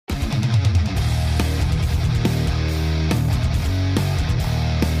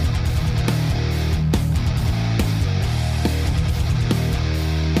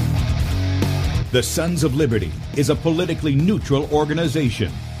The Sons of Liberty is a politically neutral organization.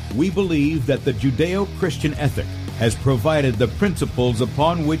 We believe that the Judeo-Christian ethic has provided the principles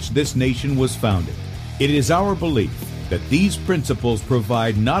upon which this nation was founded. It is our belief that these principles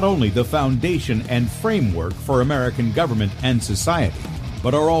provide not only the foundation and framework for American government and society,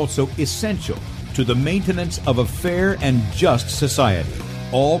 but are also essential to the maintenance of a fair and just society.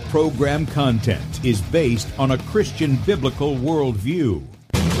 All program content is based on a Christian biblical worldview.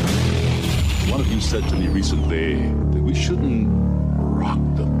 One of you said to me recently that we shouldn't rock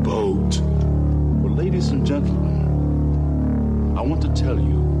the boat. Well, ladies and gentlemen, I want to tell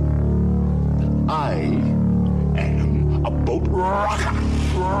you that I am a boat rocker.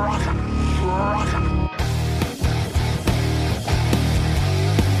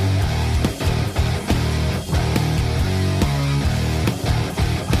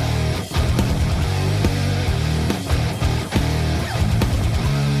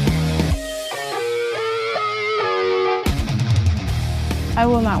 I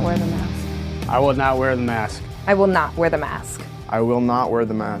will not wear the mask. I will not wear the mask. I will not wear the mask. I will not wear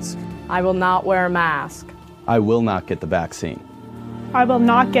the mask. I will not wear a mask. I will not get the vaccine. I will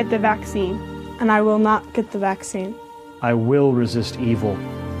not get the vaccine. And I will not get the vaccine. I will resist evil.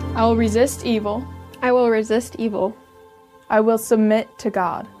 I will resist evil. I will resist evil. I will submit to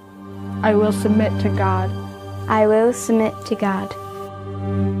God. I will submit to God. I will submit to God.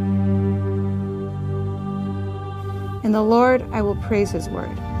 In the Lord I will praise His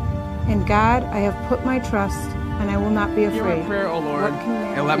word. In God I have put my trust, and I will not be afraid. Hear my prayer, O Lord,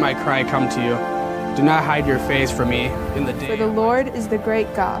 and let my cry come to you. Do not hide your face from me in the day. For the Lord is the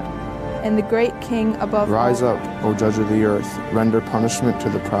great God, and the great King above all. Rise up, O judge of the earth, render punishment to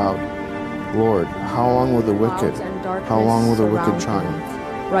the proud. Lord, how long will the wicked triumph?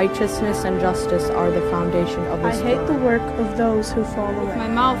 Righteousness and justice are the foundation of His I hate the work of those who fall away. With my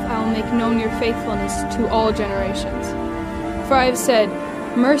mouth I will make known your faithfulness to all generations. For I have said,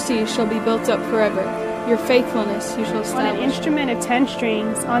 mercy shall be built up forever. Your faithfulness you shall establish. On an instrument of 10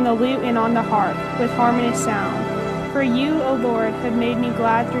 strings, on the lute and on the harp, with harmonious sound. For you, O Lord, have made me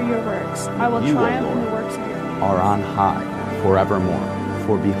glad through your works. I will triumph in the works of your hands. Are on high forevermore.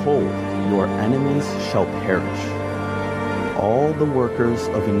 For behold, your enemies shall perish. All the workers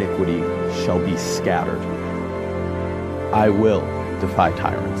of iniquity shall be scattered. I will defy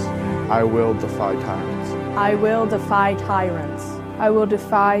tyrants. I will defy tyrants. I will defy tyrants. I will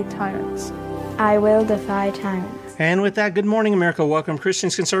defy tyrants. I will defy tyrants. And with that, good morning, America. Welcome,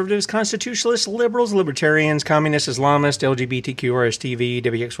 Christians, conservatives, constitutionalists, liberals, libertarians, communists, Islamists, LGBTQ, RSTV,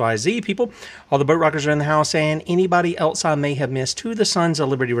 WXYZ people, all the boat rockers are in the house, and anybody else I may have missed to the Sons of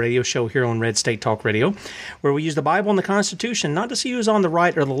Liberty radio show here on Red State Talk Radio, where we use the Bible and the Constitution not to see who's on the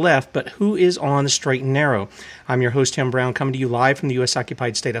right or the left, but who is on the straight and narrow. I'm your host, Tim Brown, coming to you live from the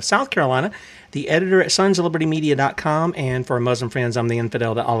U.S.-occupied state of South Carolina, the editor at sonsoflibertymedia.com, and for our Muslim friends, I'm the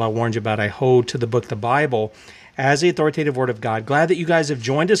infidel that Allah warned you about. I hold to the book, the Bible, as the authoritative Word of God. Glad that you guys have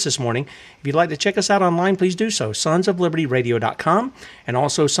joined us this morning. If you'd like to check us out online, please do so. sonsoflibertyradio.com and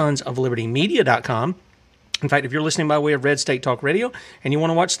also sonsoflibertymedia.com. In fact, if you're listening by way of Red State Talk Radio and you want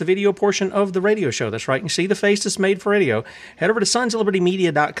to watch the video portion of the radio show, that's right, you can see the face that's made for radio, head over to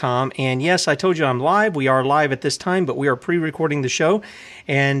sonsoflibertymedia.com. And yes, I told you I'm live. We are live at this time, but we are pre-recording the show.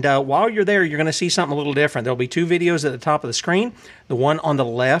 And while you're there, you're going to see something a little different. There'll be 2 videos at the top of the screen. The one on the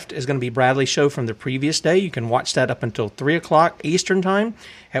left is going to be Bradley's show from the previous day. You can watch that up until 3 o'clock Eastern Time,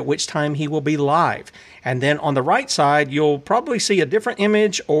 at which time he will be live. And then on the right side, you'll probably see a different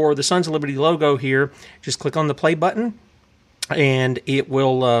image or the Sons of Liberty logo here. Just click on the play button, and it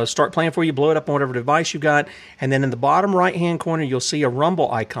will start playing for you. Blow it up on whatever device you've got. And then in the bottom right-hand corner, you'll see a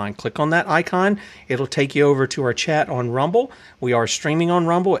Rumble icon. Click on that icon. It'll take you over to our chat on Rumble. We are streaming on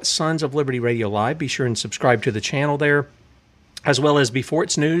Rumble at Sons of Liberty Radio Live. Be sure and subscribe to the channel there, as well as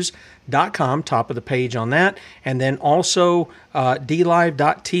beforeitsnews.com, top of the page on that, and then also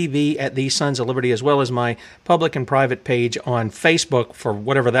dlive.tv at the Sons of Liberty, as well as my public and private page on Facebook for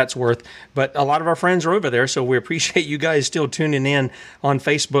whatever that's worth. But a lot of our friends are over there, so we appreciate you guys still tuning in on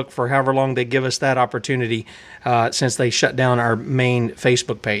Facebook for however long they give us that opportunity since they shut down our main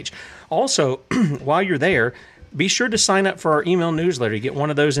Facebook page. Also, while you're there, be sure to sign up for our email newsletter. You get one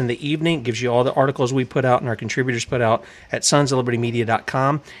of those in the evening. It gives you all the articles we put out and our contributors put out at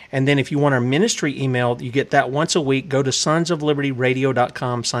sonsoflibertymedia.com. And then if you want our ministry email, you get that once a week. Go to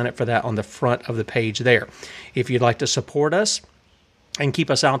sonsoflibertyradio.com. Sign up for that on the front of the page there. If you'd like to support us and keep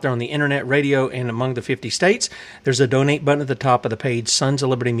us out there on the internet, radio, and among the 50 states, there's a donate button at the top of the page,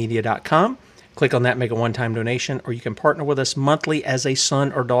 sonsoflibertymedia.com. click on that, make a one-time donation, or you can partner with us monthly as a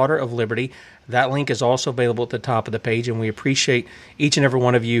son or daughter of Liberty. That link is also available at the top of the page, and we appreciate each and every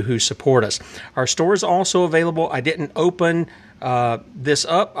one of you who support us. Our store is also available. I didn't open this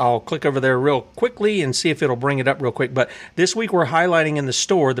up. I'll click over there real quickly and see if it'll bring it up real quick. But this week we're highlighting in the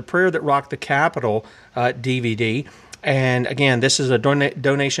store the Prayer That Rocked the Capitol DVD. And again, this is a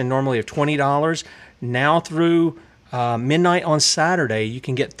donation normally of $20. Now through midnight on Saturday, you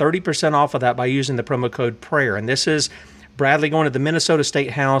can get 30% off of that by using the promo code PRAYER. And this is Bradley going to the Minnesota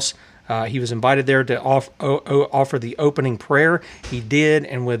State House. He was invited there to offer the opening prayer. He did,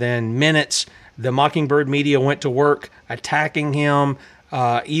 and within minutes, the Mockingbird media went to work attacking him.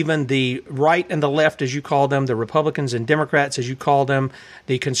 Even the right and the left, as you call them, the Republicans and Democrats, as you call them,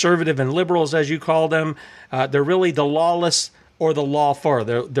 the conservative and liberals, as you call them, they're really the lawless or the lawful.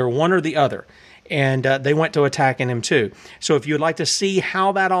 They're one or the other. And they went to attacking him too. So if you'd like to see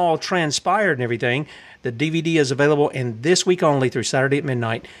how that all transpired and everything, the DVD is available, and this week only through Saturday at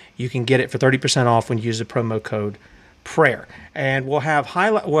midnight, you can get it for 30% off when you use the promo code PRAYER. And we'll have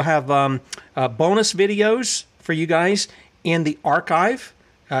bonus videos for you guys in the archive.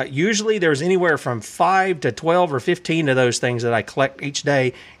 Usually there's anywhere from 5 to 12 or 15 of those things that I collect each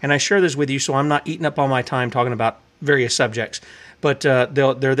day, and I share this with you so I'm not eating up all my time talking about various subjects. But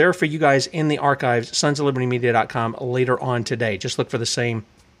they're there for you guys in the archives, sonsoflibertymedia.com, later on today. Just look for the same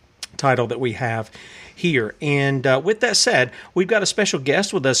title that we have here. And with that said, we've got a special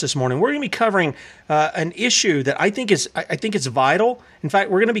guest with us this morning. We're going to be covering an issue that I think is vital. In fact,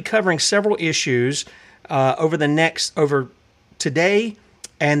 we're going to be covering several issues over today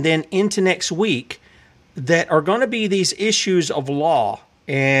and then into next week that are going to be these issues of law.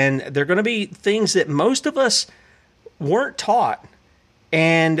 And they're going to be things that most of us weren't taught.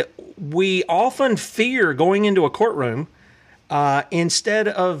 And we often fear going into a courtroom instead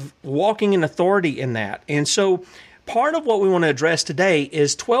of walking in authority in that. And so part of what we want to address today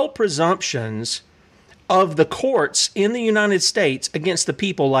is 12 presumptions of the courts in the United States against the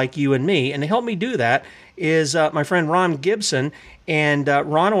people like you and me. And to help me do that is my friend Ron Gibson. And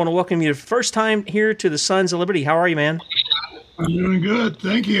Ron, I want to welcome you the first time here to the Sons of Liberty. How are you, man? I'm doing good.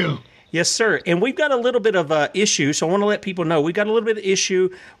 Thank you. Yes, sir. And we've got a little bit of issue, so I want to let people know we've got a little bit of issue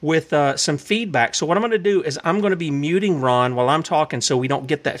with some feedback. So what I'm going to do is I'm going to be muting Ron while I'm talking so we don't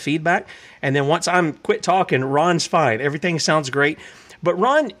get that feedback. And then once I'm quit talking, Ron's fine. Everything sounds great. But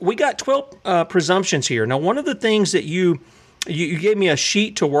Ron, we got 12 presumptions here. Now, one of the things that you gave me a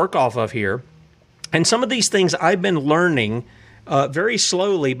sheet to work off of here, and some of these things I've been learning very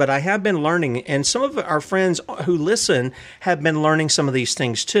slowly, but I have been learning, and some of our friends who listen have been learning some of these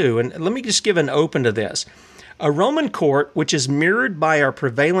things too. And let me just give an open to this. A Roman court, which is mirrored by our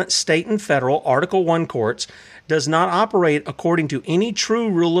prevalent state and federal Article I courts, does not operate according to any true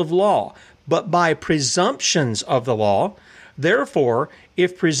rule of law, but by presumptions of the law. Therefore,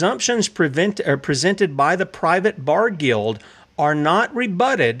 if presumptions presented by the private bar guild are not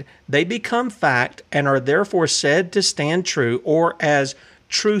rebutted, they become fact and are therefore said to stand true, or as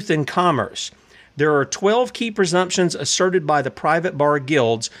truth in commerce. There are 12 key presumptions asserted by the private bar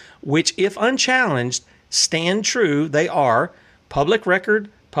guilds, which, if unchallenged, stand true. They are public record,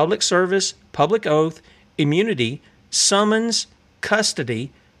 public service, public oath, immunity, summons,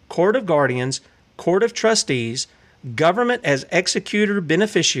 custody, court of guardians, court of trustees, government as executor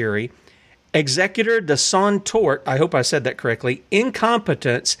beneficiary, executor de son tort, I hope I said that correctly,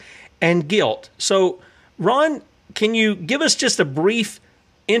 incompetence, and guilt. So, Ron, can you give us just a brief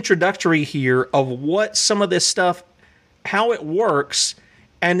introductory here of what some of this stuff, how it works,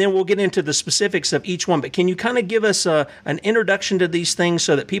 and then we'll get into the specifics of each one. But can you kind of give us an introduction to these things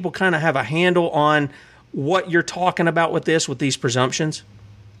so that people kind of have a handle on what you're talking about with these presumptions?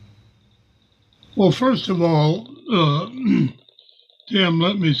 Well, first of all, Tim,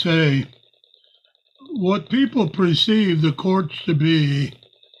 let me say, what people perceive the courts to be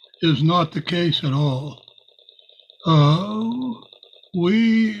is not the case at all.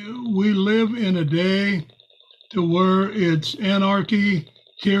 We live in a day to where it's anarchy,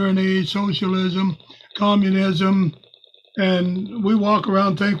 tyranny, socialism, communism, and we walk around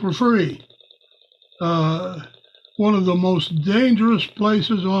and think we're free. One of the most dangerous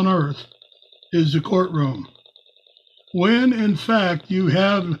places on earth is the courtroom. When, in fact, you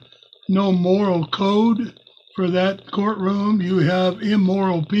have no moral code for that courtroom, you have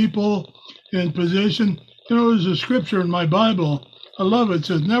immoral people in position. You know, there's a scripture in my Bible, I love it. It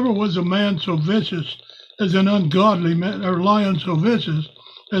says, never was a man so vicious as an ungodly man, or lion so vicious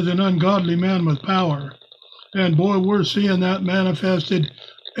as an ungodly man with power. And boy, we're seeing that manifested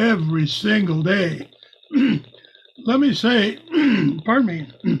every single day. Let me say, pardon me,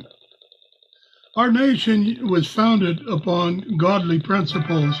 Our nation was founded upon godly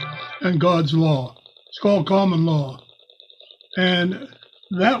principles and God's law. It's called common law. And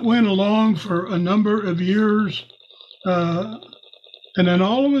that went along for a number of years. And then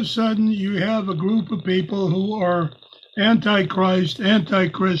all of a sudden, you have a group of people who are anti-Christ,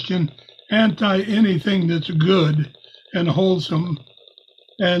 anti-Christian, anti-anything that's good and wholesome.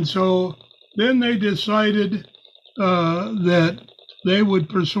 And so then they decided that they would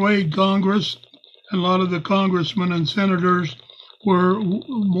persuade Congress, and a lot of the congressmen and senators were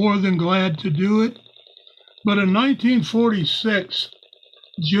more than glad to do it. But in 1946,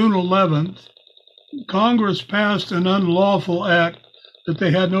 June 11th, Congress passed an unlawful act that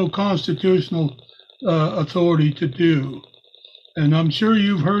they had no constitutional authority to do. And I'm sure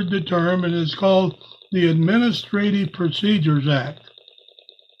you've heard the term, and it's called the Administrative Procedures Act.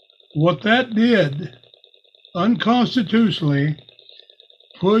 What that did, unconstitutionally,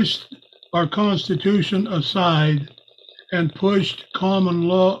 pushed our Constitution aside and pushed common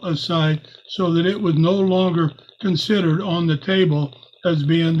law aside so that it was no longer considered on the table as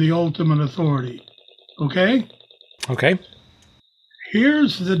being the ultimate authority. Okay? Okay.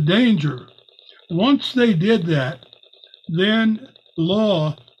 Here's the danger. Once they did that, then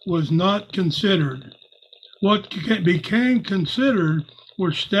law was not considered. What became considered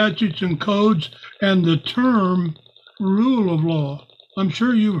were statutes and codes and the term rule of law. I'm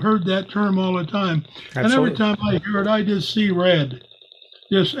sure you've heard that term all the time. Absolutely. And every time I hear it, I just see red.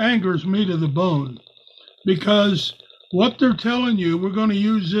 This angers me to the bone because what they're telling you, we're going to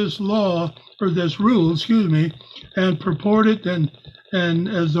use this law or this rule, and purport it and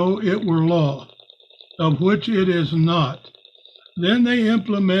as though it were law, of which it is not. Then they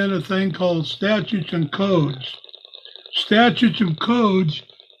implement a thing called statutes and codes. Statutes and codes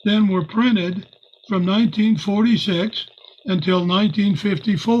then were printed from 1946 until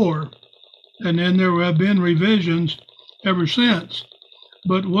 1954, and then there have been revisions ever since.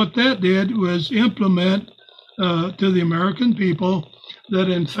 But what that did was implement to the American people that,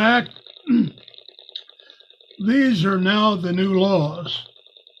 in fact, these are now the new laws.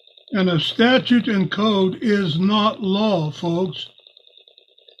 And a statute and code is not law, folks.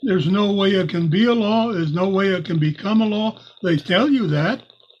 There's no way it can be a law. There's no way it can become a law. They tell you that,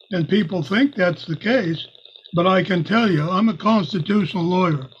 and people think that's the case. But I can tell you, I'm a constitutional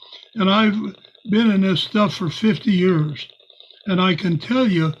lawyer, and I've been in this stuff for 50 years. And I can tell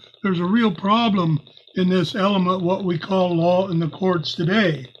you there's a real problem in this element, what we call law in the courts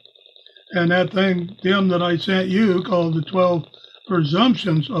today. And that thing, Tim, that I sent you called the 12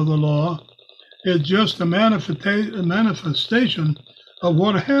 Presumptions of the Law is just a manifestation of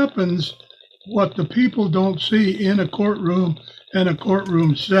what happens, what the people don't see in a courtroom and a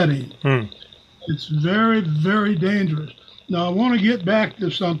courtroom setting. It's very, very dangerous. Now, I want to get back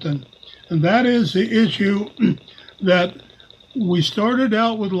to something, and that is the issue that we started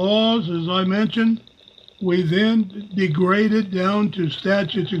out with laws, as I mentioned. We then degraded down to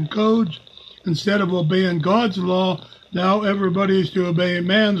statutes and codes. Instead of obeying God's law, now everybody is to obey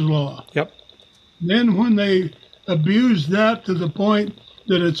man's law. Yep. Then when they abuse that to the point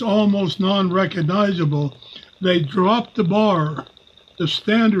that it's almost non-recognizable, they drop the bar, the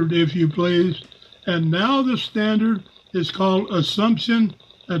standard, if you please, and now the standard is called assumption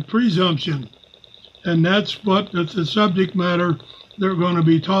and presumption. And that's what the subject matter they're going to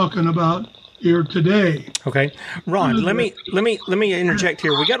be talking about here today. Okay, Ron, let me interject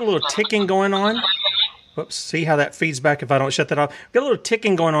here. We got a little ticking going on. Whoops, see how that feeds back if I don't shut that off. Got a little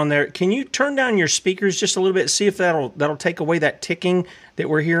ticking going on there. Can you turn down your speakers just a little bit, see if that'll take away that ticking that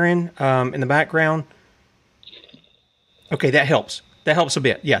we're hearing in the background? Okay, that helps. That helps a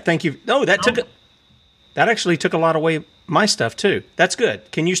bit. Yeah, thank you. Oh, that actually took a lot away my stuff too. That's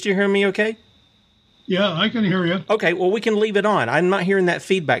good. Can you still hear me okay? Yeah, I can hear you. Okay, well, we can leave it on. I'm not hearing that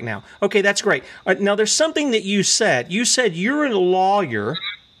feedback now. Okay, that's great. Now, there's something that you said. You said you're a lawyer,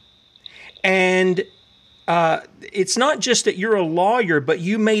 and it's not just that you're a lawyer, but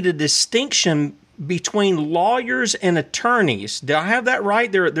you made a distinction between lawyers and attorneys. Do I have that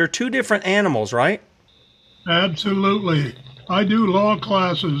right? They're two different animals, right? Absolutely. I do law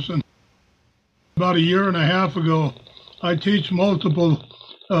classes, and about a year and a half ago, I teach multiple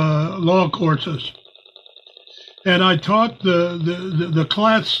law courses. And I taught the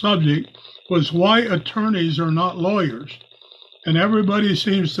class subject was why attorneys are not lawyers. And everybody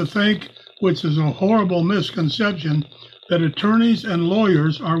seems to think, which is a horrible misconception, that attorneys and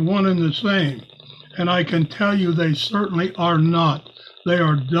lawyers are one and the same. And I can tell you they certainly are not. They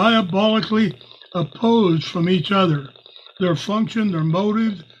are diabolically opposed from each other. Their function, their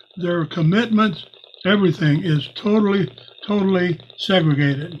motive, their commitments, everything is totally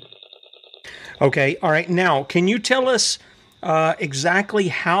segregated. Okay. All right. Now, can you tell us exactly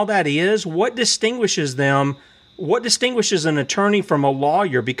how that is? What distinguishes them? What distinguishes an attorney from a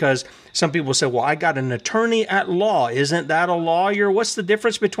lawyer? Because some people say, well, I got an attorney at law. Isn't that a lawyer? What's the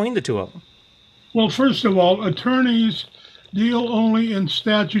difference between the two of them? Well, first of all, attorneys deal only in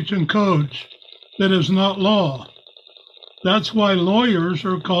statutes and codes. That is not law. That's why lawyers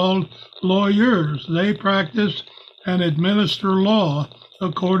are called lawyers. They practice and administer law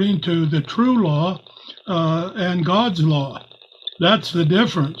according to the true law and God's law. That's the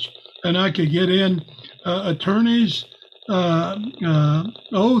difference. And I could get in attorneys'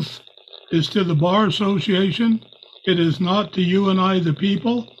 oath is to the Bar Association. It is not to you and I, the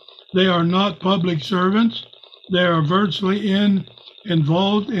people. They are not public servants. They are virtually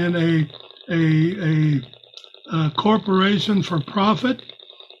involved in a corporation for profit,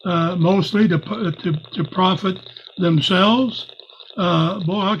 mostly to profit themselves.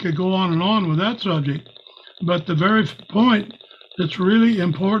 Boy, I could go on and on with that subject. But the very point that's really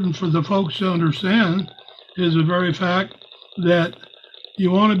important for the folks to understand is the very fact that you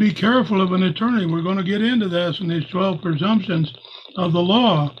want to be careful of an attorney. We're going to get into this in these 12 presumptions of the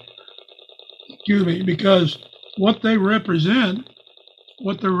law. Excuse me, because what they represent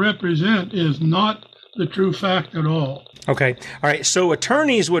is not the true fact at all. Okay. All right. So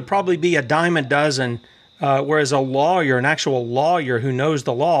attorneys would probably be a dime a dozen, whereas a lawyer, an actual lawyer who knows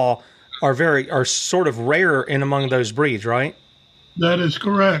the law, are sort of rare in among those breeds, right? That is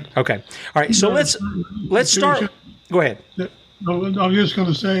correct. Okay. All right. So let's start. Go ahead. I'm just going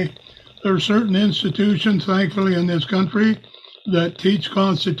to say there are certain institutions, thankfully, in this country that teach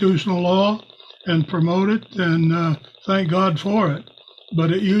constitutional law and promote it, and thank God for it.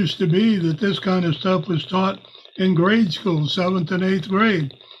 But it used to be that this kind of stuff was taught in grade school, 7th and 8th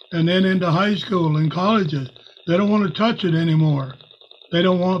grade, and then into high school and colleges. They don't want to touch it anymore. They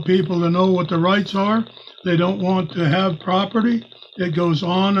don't want people to know what the rights are. They don't want to have property. It goes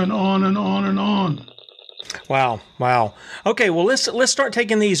on and on and on and on. Wow. Okay, well, let's start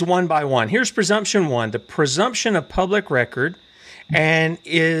taking these one by one. Here's presumption 1, the presumption of public record. And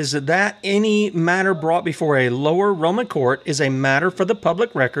is that any matter brought before a lower Roman court is a matter for the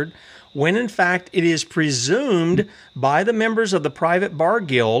public record, when in fact it is presumed by the members of the private bar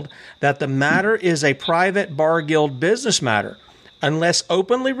guild that the matter is a private bar guild business matter, unless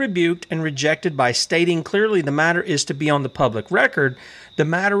openly rebuked and rejected by stating clearly the matter is to be on the public record. The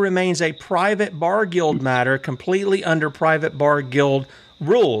matter remains a private bar guild matter, completely under private bar guild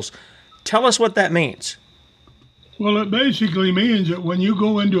rules. Tell us what that means. Well, it basically means that when you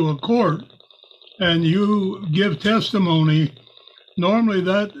go into a court and you give testimony, normally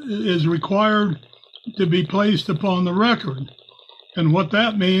that is required to be placed upon the record. And what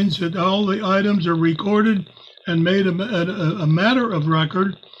that means is that all the items are recorded and made a matter of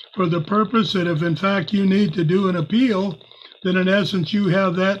record for the purpose that if in fact you need to do an appeal, then in essence you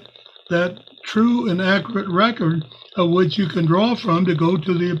have that true and accurate record of which you can draw from to go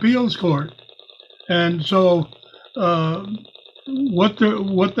to the appeals court. And so what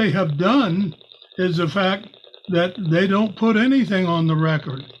they have done is the fact that they don't put anything on the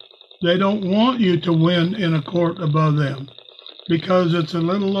record. They don't want you to win in a court above them, because it's a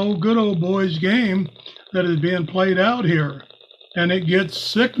little good old boys game that is being played out here, and it gets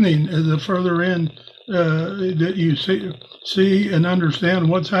sickening as the further in that you see and understand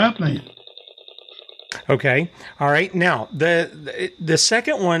what's happening. Okay. All right. Now the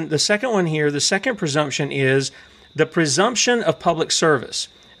second one here, the second presumption is the presumption of public service.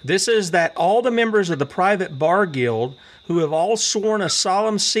 This is that all the members of the private bar guild who have all sworn a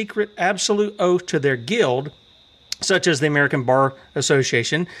solemn, secret, absolute oath to their guild, such as the American Bar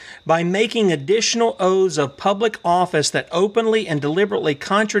Association, by making additional oaths of public office that openly and deliberately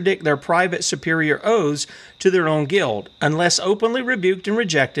contradict their private superior oaths to their own guild. Unless openly rebuked and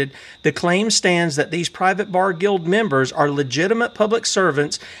rejected, the claim stands that these private bar guild members are legitimate public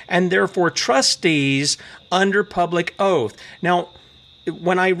servants and therefore trustees under public oath. Now,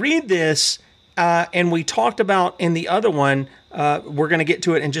 when I read this, and we talked about in the other one, we're going to get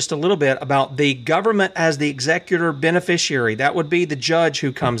to it in just a little bit, about the government as the executor beneficiary. That would be the judge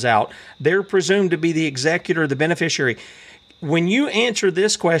who comes out. They're presumed to be the executor, the beneficiary. When you answer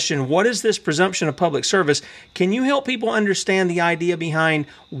this question, what is this presumption of public service? Can you help people understand the idea behind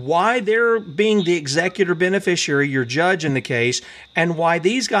why they're being the executor beneficiary, your judge in the case, and why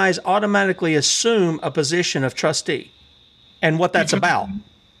these guys automatically assume a position of trustee and what that's about?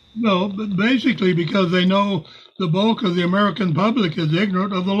 No, but basically because they know the bulk of the American public is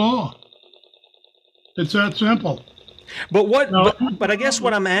ignorant of the law. It's that simple. But I guess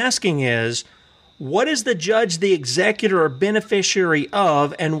what I'm asking is, what is the judge the executor or beneficiary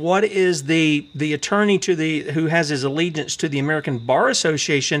of, and what is the attorney who has his allegiance to the American Bar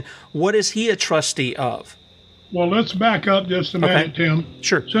Association, what is he a trustee of? Well, let's back up just a minute, Tim.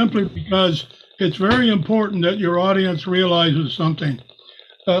 Sure. Simply because it's very important that your audience realizes something.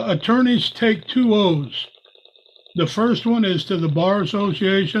 Attorneys take 2 oaths. The first one is to the Bar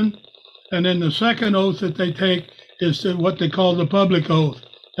Association, and then the second oath that they take is to what they call the public oath.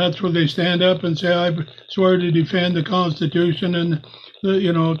 That's where they stand up and say, I swear to defend the Constitution and,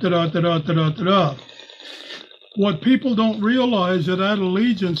 da-da-da-da-da-da-da-da. What people don't realize is that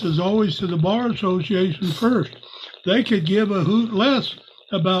allegiance is always to the Bar Association first. They could give a hoot less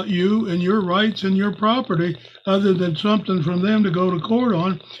about you and your rights and your property other than something from them to go to court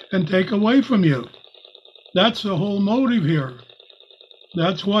on and take away from you. That's the whole motive here.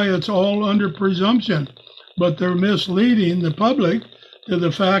 That's why it's all under presumption. But they're misleading the public to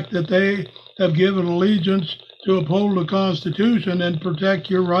the fact that they have given allegiance to uphold the Constitution and protect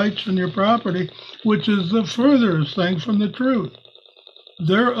your rights and your property, which is the furthest thing from the truth.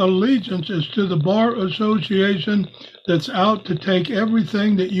 Their allegiance is to the Bar Association that's out to take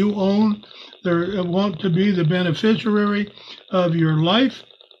everything that you own. They want to be the beneficiary of your life,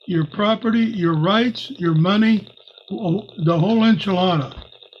 your property, your rights, your money, the whole enchilada.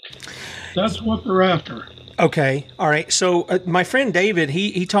 That's what they're after. Okay. All right. So my friend David,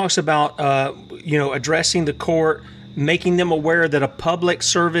 he talks about, addressing the court, making them aware that a public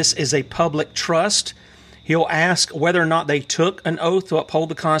service is a public trust. He'll ask whether or not they took an oath to uphold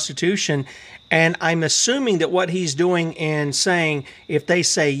the Constitution. And I'm assuming that what he's doing in saying, if they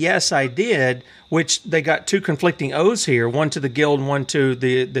say, yes, I did, which they got 2 conflicting oaths here, one to the guild and one to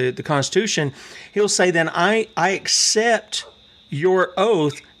the Constitution, he'll say, then I accept your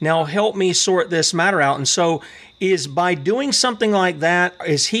oath. Now help me sort this matter out. And so is by doing something like that,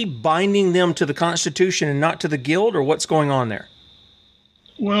 is he binding them to the Constitution and not to the guild, or what's going on there?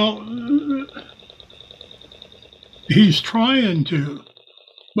 Well, he's trying to,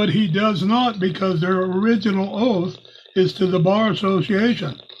 but he does not, because their original oath is to the Bar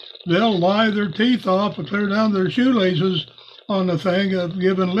Association. They'll lie their teeth off and clear down their shoelaces on the thing of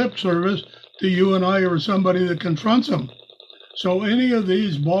giving lip service to you and I or somebody that confronts them. So any of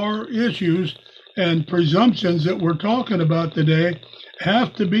these bar issues and presumptions that we're talking about today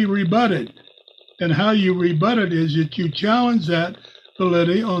have to be rebutted. And how you rebut it is that you challenge that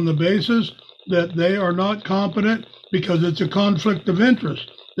validity on the basis that they are not competent because it's a conflict of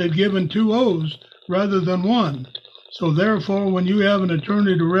interest. They've given 2 oaths rather than 1. So therefore, when you have an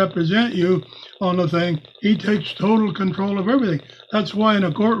attorney to represent you on the thing, he takes total control of everything. That's why in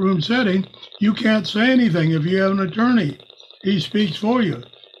a courtroom setting, you can't say anything if you have an attorney. He speaks for you.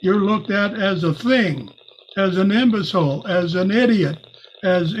 You're looked at as a thing, as an imbecile, as an idiot,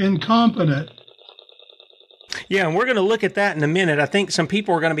 as incompetent. Yeah, and we're going to look at that in a minute. I think some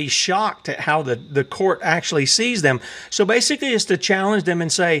people are going to be shocked at how the court actually sees them. So basically it's to challenge them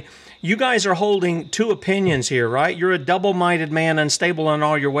and say, you guys are holding 2 opinions here, right? You're a double-minded man, unstable in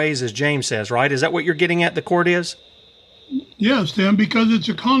all your ways, as James says, right? Is that what you're getting at, the court is? Yes, Tim, because it's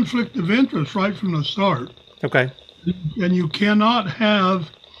a conflict of interest right from the start. Okay. And you cannot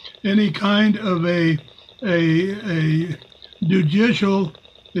have any kind of a judicial,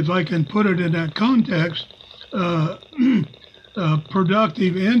 if I can put it in that context,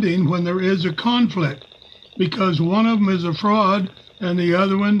 productive ending when there is a conflict, because one of them is a fraud and the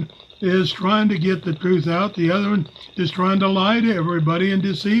other one is trying to get the truth out. The other one is trying to lie to everybody and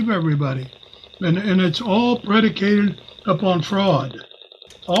deceive everybody. And it's all predicated upon fraud.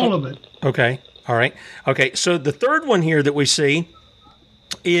 All of it. Okay. All right. Okay. So the third one here that we see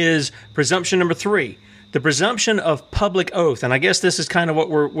is presumption number 3, the presumption of public oath. And I guess this is kind of what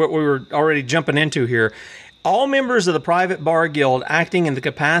we were already jumping into here. All members of the private bar guild acting in the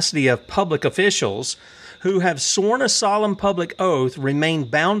capacity of public officials who have sworn a solemn public oath remain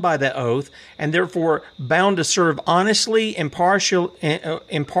bound by that oath and therefore bound to serve honestly,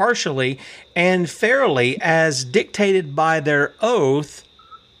 impartially, and fairly as dictated by their oath.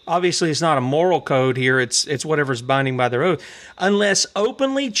 Obviously, it's not a moral code here. It's whatever's binding by their oath. Unless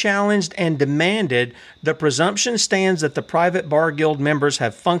openly challenged and demanded, the presumption stands that the private bar guild members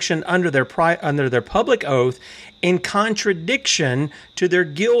have functioned under their public oath in contradiction to their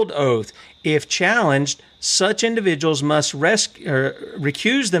guild oath. If challenged, such individuals must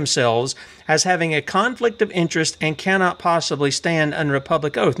recuse themselves as having a conflict of interest and cannot possibly stand under a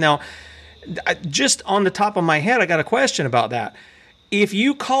public oath. Now, just on the top of my head, I got a question about that. If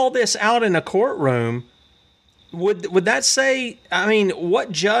you call this out in a courtroom, would that say, I mean,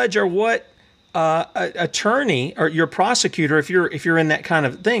 what judge or what attorney or your prosecutor, if you're in that kind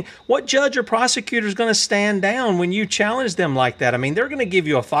of thing, what judge or prosecutor is going to stand down when you challenge them like that? I mean, they're going to give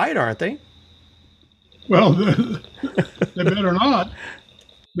you a fight, aren't they? Well, they better not,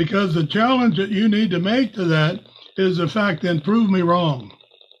 because the challenge that you need to make to that is the fact, then prove me wrong.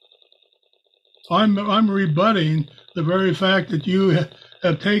 I'm rebutting the very fact that you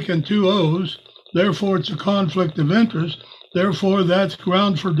have taken 2 oaths, therefore it's a conflict of interest, therefore that's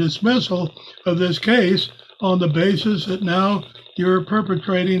ground for dismissal of this case on the basis that now you're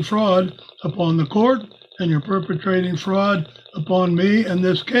perpetrating fraud upon the court and you're perpetrating fraud upon me in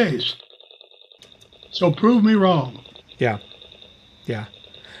this case. So prove me wrong. Yeah.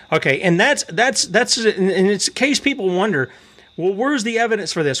 Okay, and that's in its case people wonder, well, where's the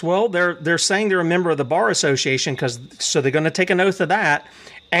evidence for this? Well, they're saying they're a member of the Bar Association, so they're going to take an oath of that,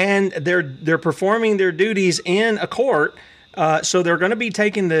 and they're performing their duties in a court, so they're going to be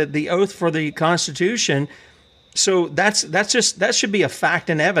taking the oath for the Constitution. So that should be a fact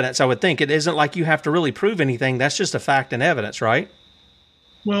and evidence, I would think. It isn't like you have to really prove anything. That's just a fact and evidence, right?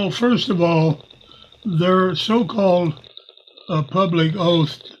 Well, first of all, their so-called public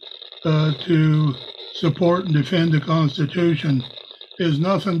oath to support and defend the Constitution is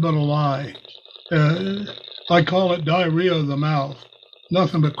nothing but a lie. I call it diarrhea of the mouth.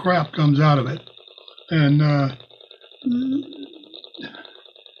 Nothing but crap comes out of it. And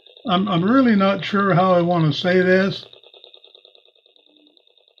I'm really not sure how I want to say this,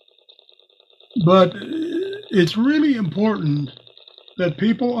 but it's really important that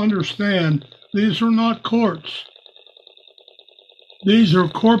people understand these are not courts. These are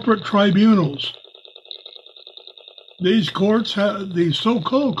corporate tribunals. These courts, these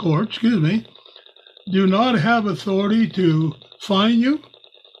so-called courts, do not have authority to fine you.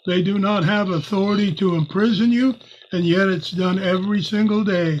 They do not have authority to imprison you, and yet it's done every single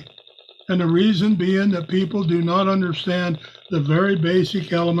day. And the reason being that people do not understand the very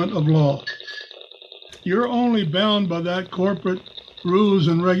basic element of law. You're only bound by that corporate rules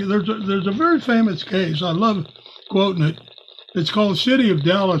and regulations. There's a very famous case. I love quoting it. It's called City of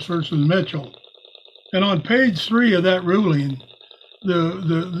Dallas versus Mitchell. And on page 3 of that ruling,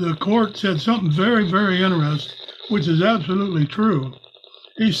 the court said something very, very interesting, which is absolutely true.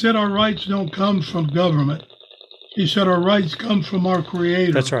 He said our rights don't come from government. He said our rights come from our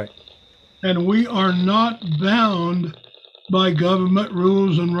Creator. That's right. And we are not bound by government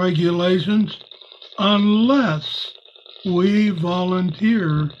rules and regulations unless we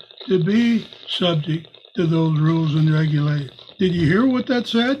volunteer to be subject to those rules and regulations. Did you hear what that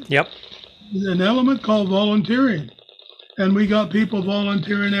said? Yep. An element called volunteering. And we got people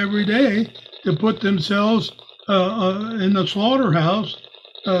volunteering every day to put themselves in the slaughterhouse,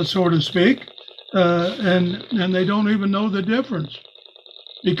 so to speak, and they don't even know the difference,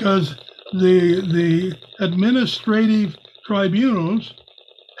 because the administrative tribunals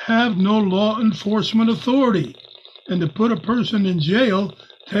have no law enforcement authority, and to put a person in jail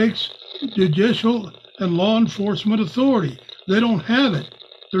takes judicial and law enforcement authority. They don't have it.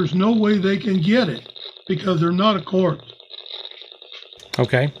 There's no way they can get it because they're not a court.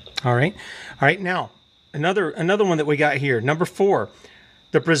 Okay. All right. Now, another one that we got here, number 4,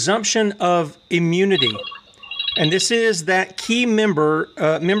 the presumption of immunity. And this is that key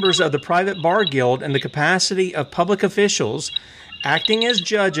members of the private bar guild and the capacity of public officials acting as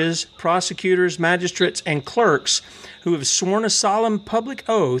judges, prosecutors, magistrates, and clerks who have sworn a solemn public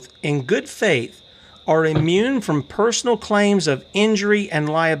oath in good faith are immune from personal claims of injury and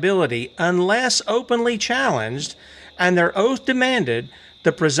liability unless openly challenged and their oath demanded.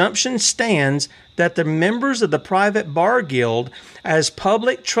 The presumption stands that the members of the private bar guild, as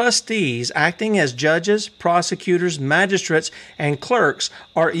public trustees acting as judges, prosecutors, magistrates, and clerks,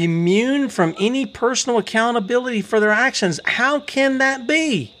 are immune from any personal accountability for their actions. How can that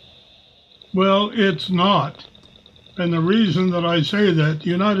be? Well, it's not. And the reason that I say that, the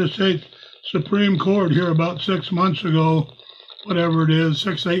United States Supreme Court here about 6 months ago, whatever it is,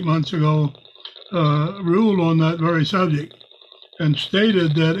 8 months ago, ruled on that very subject and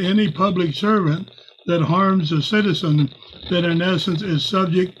stated that any public servant that harms a citizen that in essence is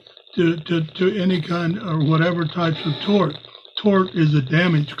subject to any kind or whatever types of tort. Tort is a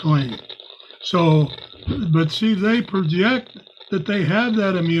damage claim. So, but see, they project that they have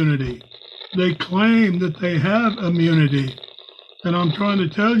that immunity. They claim that they have immunity. And I'm trying to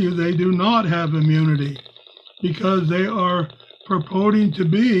tell you they do not have immunity because they are purporting to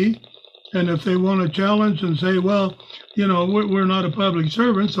be. And if they want to challenge and say, well, you know, we're not a public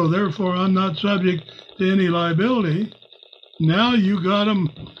servant, so therefore I'm not subject to any liability, now you got them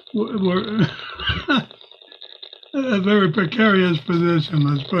a very precarious position,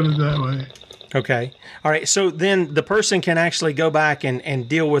 let's put it that way. Okay. All right. So then the person can actually go back and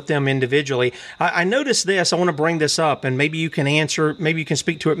deal with them individually. I noticed this. I want to bring this up, and maybe you can answer, maybe you can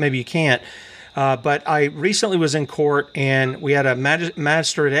speak to it, maybe you can't. But I recently was in court, and we had a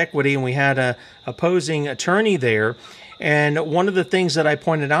magistrate equity, and we had a opposing attorney there. And one of the things that I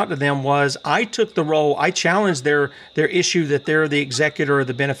pointed out to them was I took the role, I challenged their issue that they're the executor or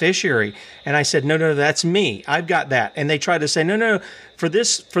the beneficiary. And I said, no, that's me. I've got that. And they tried to say, no, for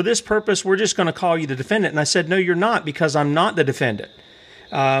this purpose, we're just going to call you the defendant. And I said, no, you're not, because I'm not the defendant.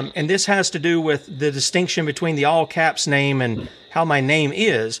 And this has to do with the distinction between the all caps name and how my name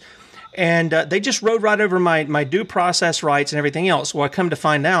is. And they just rode right over my due process rights and everything else. Well, I come to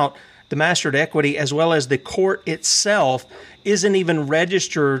find out the magistrate equity, as well as the court itself, isn't even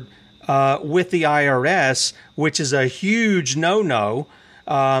registered with the IRS, which is a huge no-no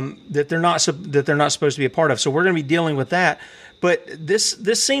that they're not supposed to be a part of. So we're going to be dealing with that. But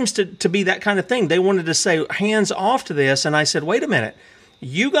this seems to be that kind of thing. They wanted to say hands off to this, and I said, wait a minute,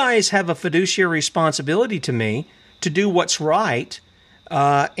 you guys have a fiduciary responsibility to me to do what's right.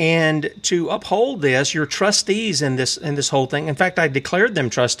 And to uphold this, you're trustees in this whole thing. In fact, I declared them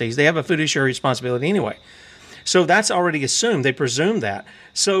trustees. They have a fiduciary responsibility anyway. So that's already assumed. They presume that.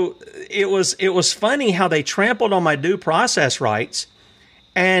 So it was funny how they trampled on my due process rights,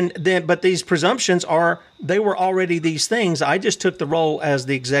 but these presumptions they were already these things. I just took the role as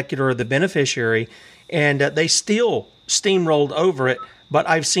the executor or the beneficiary, and they still steamrolled over it. But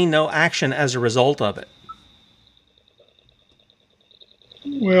I've seen no action as a result of it.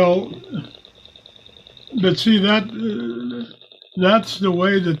 Well, but see, that's the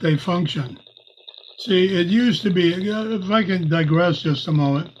way that they function. See, it used to be, if I can digress just a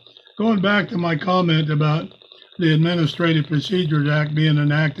moment, going back to my comment about the Administrative Procedures Act being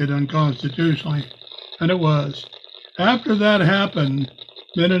enacted unconstitutionally, and it was. After that happened,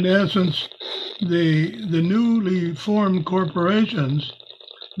 then in essence, the newly formed corporations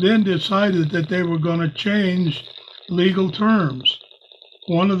then decided that they were going to change legal terms.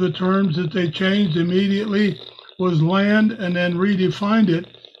 One of the terms that they changed immediately was land, and then redefined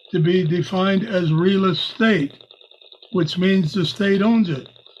it to be defined as real estate, which means the state owns it.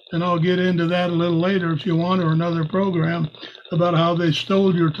 And I'll get into that a little later if you want, or another program about how they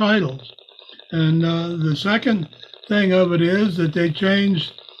stole your titles. And the second thing of it is that they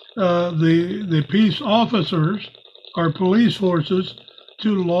changed the peace officers, or police forces,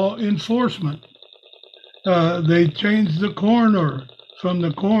 to law enforcement. They changed the coroner from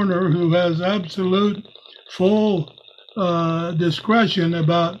the coroner, who has absolute full discretion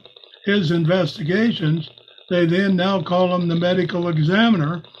about his investigations. They then now call him the medical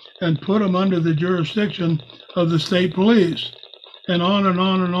examiner and put him under the jurisdiction of the state police. And on and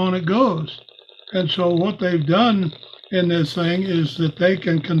on and on it goes. And so what they've done in this thing is that they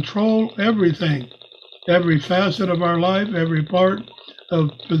can control everything, every facet of our life, every part of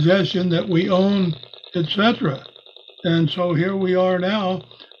possession that we own, etc. And so here we are now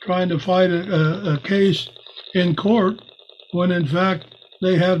trying to fight a case in court when in fact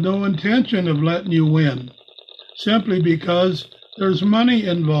they have no intention of letting you win, simply because there's money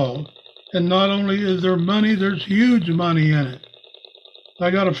involved. And not only is there money, there's huge money in it.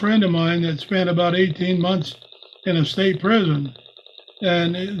 I got a friend of mine that spent about 18 months in a state prison,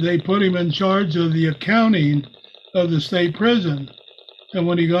 and they put him in charge of the accounting of the state prison. And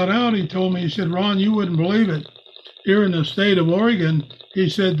when he got out, he told me, he said, Ron, you wouldn't believe it. Here in the state of Oregon, he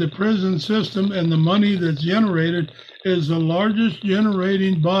said the prison system and the money that's generated is the largest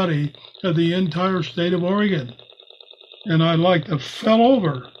generating body of the entire state of Oregon. And I like to fell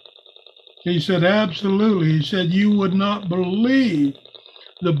over. He said, absolutely. He said, you would not believe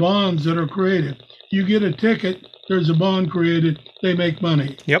the bonds that are created. You get a ticket, there's a bond created, they make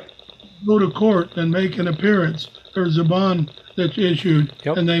money. Yep. Go to court and make an appearance, there's a bond that's issued,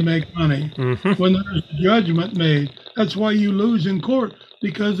 and they make money. Mm-hmm. When there's a judgment made, that's why you lose in court,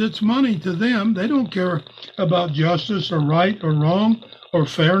 because it's money to them. They don't care about justice or right or wrong or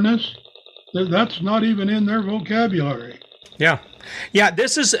fairness. That's not even in their vocabulary. Yeah.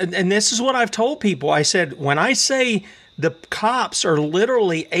 This is what I've told people. I said, when I say the cops are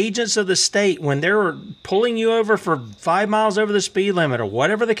literally agents of the state, when they're pulling you over for 5 miles over the speed limit or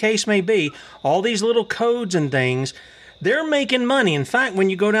whatever the case may be, all these little codes and things, they're making money. In fact,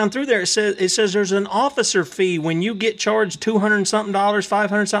 when you go down through there, it says there's an officer fee when you get charged $200-something,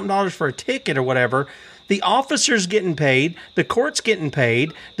 $500-something for a ticket or whatever. The officer's getting paid, the court's getting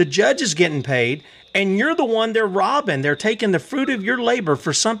paid, the judge is getting paid, and you're the one they're robbing. They're taking the fruit of your labor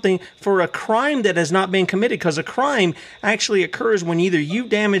for a crime that has not been committed, because a crime actually occurs when either you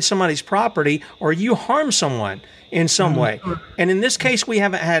damage somebody's property or you harm someone in some way. And in this case, we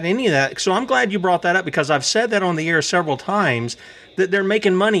haven't had any of that. So I'm glad you brought that up, because I've said that on the air several times, that they're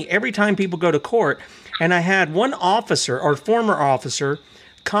making money every time people go to court. And I had one officer or former officer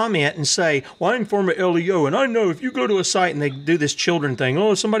comment and say, well, I'm former LEO, and I know if you go to a site and they do this children thing,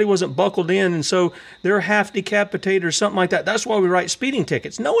 oh, somebody wasn't buckled in and so they're half decapitated or something like that. That's why we write speeding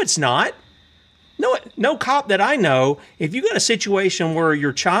tickets. No, it's not. No cop that I know, if you got a situation where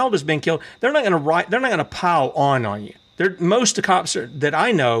your child has been killed, they're not going to pile on you. Most of the cops that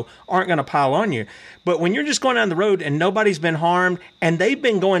I know aren't going to pile on you. But when you're just going down the road and nobody's been harmed and they've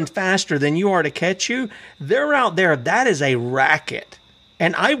been going faster than you are to catch you, they're out there. That is a racket.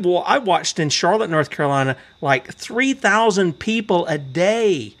 And I watched in Charlotte, North Carolina, like 3,000 people a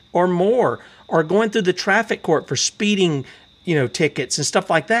day or more are going through the traffic court for speeding, tickets and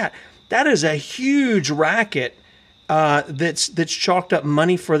stuff like that. That is a huge racket that's chalked up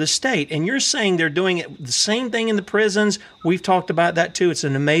money for the state. And you're saying they're doing it the same thing in the prisons. We've talked about that too. It's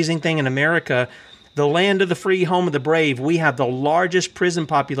an amazing thing in America. The land of the free, home of the brave. We have the largest prison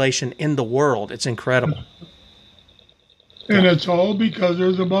population in the world. It's incredible. And it's all because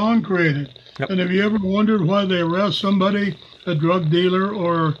there's a bond created. Yep. And have you ever wondered why they arrest somebody, a drug dealer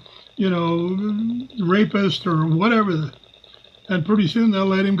or, rapist or whatever, and pretty soon they'll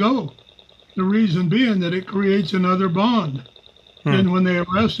let him go? The reason being that it creates another bond. And when they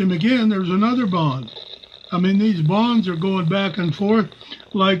arrest him again, there's another bond. I mean, these bonds are going back and forth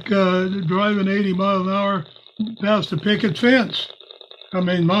like driving 80 miles an hour past a picket fence. I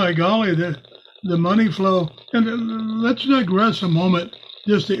mean, my golly, the money flow. And let's digress a moment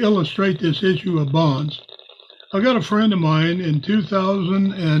just to illustrate this issue of bonds. I got a friend of mine in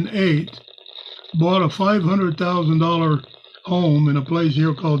 2008 bought a $500,000 home in a place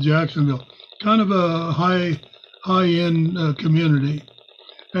here called Jacksonville, kind of a high-end community.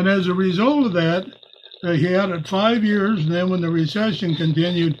 And as a result of that, he had it 5 years, and then when the recession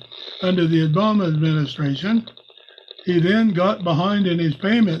continued under the Obama administration, he then got behind in his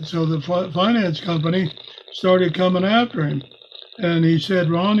payment, so the finance company started coming after him. And he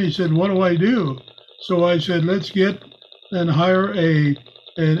said, Ron, what do I do? So I said, let's get and hire a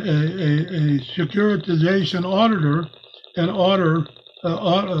securitization auditor and audit.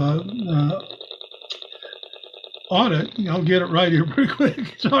 I'll get it right here pretty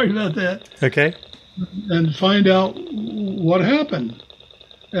quick. Sorry about that. Okay. And find out what happened.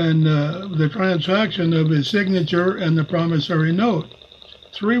 And the transaction of his signature and the promissory note.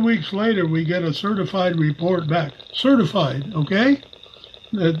 3 weeks later, we get a certified report back. Certified, okay?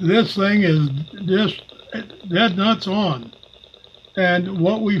 That this thing is just dead nuts on. And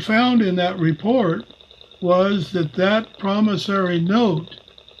what we found in that report was that promissory note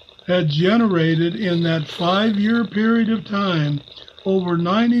had generated in that 5-year period of time over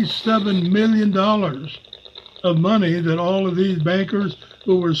 $97 million of money that all of these bankers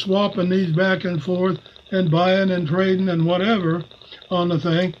who were swapping these back and forth and buying and trading and whatever on the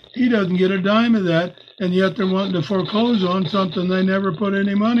thing, he doesn't get a dime of that, and yet they're wanting to foreclose on something they never put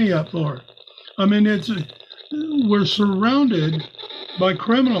any money up for. I mean, we're surrounded by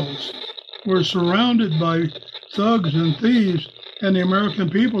criminals. We're surrounded by thugs and thieves, and the American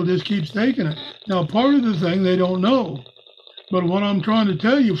people just keeps taking it. Now, part of the thing they don't know, but what I'm trying to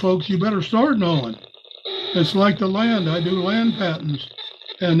tell you, folks, you better start knowing. It's like the land. I do land patents,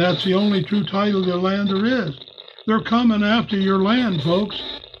 and that's the only true title to land there is. They're coming after your land, folks,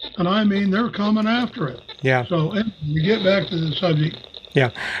 and I mean they're coming after it. Yeah. So we get back to the subject.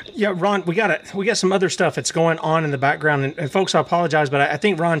 Yeah, Ron, we got some other stuff that's going on in the background, and folks, I apologize, but I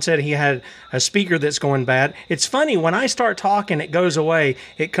think Ron said he had a speaker that's going bad. It's funny, when I start talking, it goes away.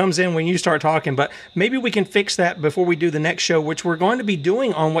 It comes in when you start talking, but maybe we can fix that before we do the next show, which we're going to be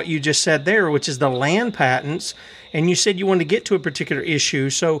doing on what you just said there, which is the land patents. And you said you wanted to get to a particular issue,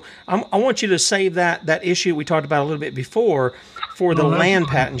 so I want you to save that issue we talked about a little bit before for the land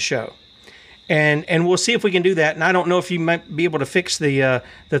patent show. And we'll see if we can do that. And I don't know if you might be able to fix the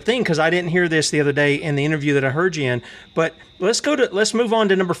thing, because I didn't hear this the other day in the interview that I heard you in. But let's move on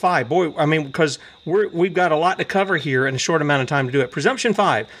to number 5. Boy, I mean, because we've got a lot to cover here in a short amount of time to do it. Presumption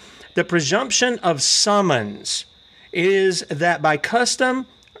 5. The presumption of summons is that by custom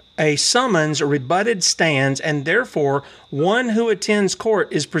a summons rebutted stands, and therefore one who attends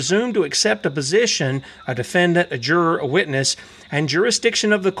court is presumed to accept a position, a defendant, a juror, a witness, and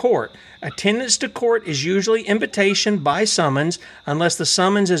jurisdiction of the court. Attendance to court is usually invitation by summons, unless the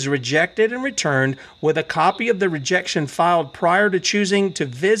summons is rejected and returned with a copy of the rejection filed prior to choosing to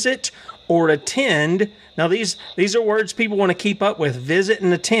visit or attend. Now, these are words people want to keep up with. Visit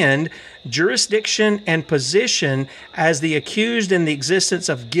and attend. Jurisdiction and position as the accused in the existence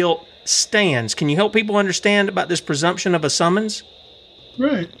of guilt stands. Can you help people understand about this presumption of a summons?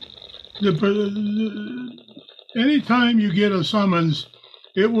 Right. Anytime you get a summons,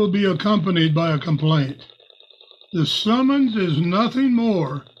 it will be accompanied by a complaint. The summons is nothing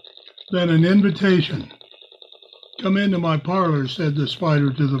more than an invitation. Come into my parlor, said the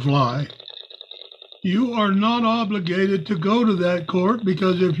spider to the fly. You are not obligated to go to that court,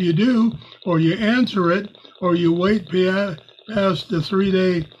 because if you do, or you answer it, or you wait past the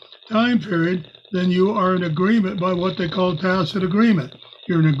 3-day time period, then you are in agreement by what they call tacit agreement.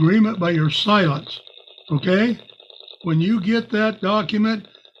 You're in agreement by your silence. Okay? When you get that document,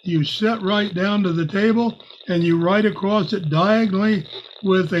 you sit right down to the table and you write across it diagonally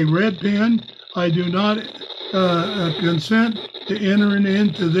with a red pen, I do not consent to entering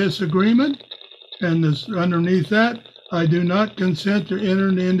into this agreement. And this, underneath that, I do not consent to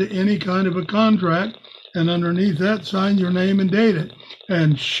entering into any kind of a contract. And underneath that, sign your name and date it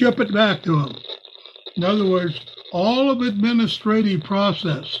and ship it back to them. In other words, all of administrative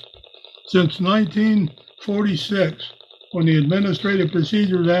process since 1946, when the Administrative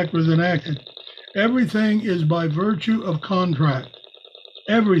Procedures Act was enacted, everything is by virtue of contract.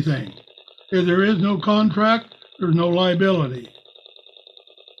 Everything. If there is no contract, there's no liability.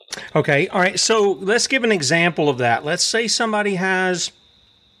 Okay, all right, so let's give an example of that. Let's say somebody has,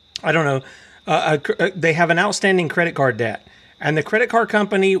 I don't know, they have an outstanding credit card debt, and the credit card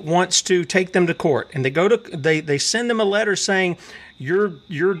company wants to take them to court, and they send them a letter saying,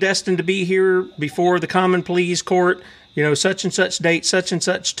 you're destined to be here before the common pleas court, such and such date, such and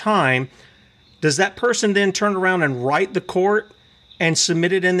such time. Does that person then turn around and write the court and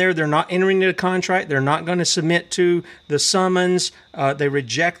submit it in there? They're not entering into a contract. They're not going to submit to the summons. They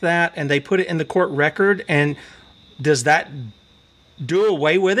reject that, and they put it in the court record. And does that do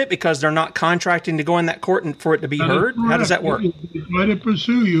away with it because they're not contracting to go in that court and for it to be heard? How does that work? If they try to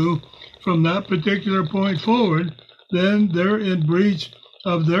pursue you from that particular point forward, then they're in breach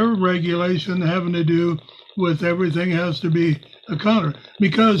of their regulation having to do with everything has to be accounted.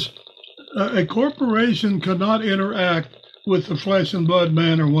 Because a corporation cannot interact with the flesh and blood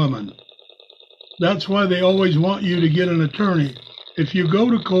man or woman. That's why they always want you to get an attorney. If you go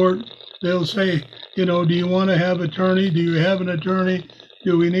to court, they'll say, do you want to have attorney? Do you have an attorney?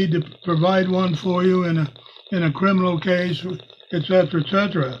 Do we need to provide one for you in a criminal case, et cetera, et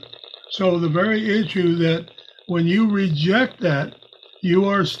cetera. So the very issue that when you reject that, you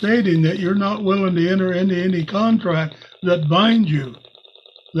are stating that you're not willing to enter into any contract that binds you.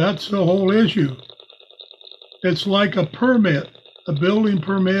 That's the whole issue. It's like a permit, a building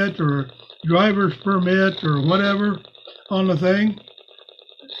permit or driver's permit or whatever on the thing.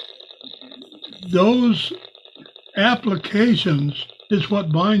 Those applications is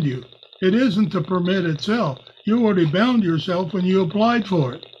what bind you. It isn't the permit itself. You already bound yourself when you applied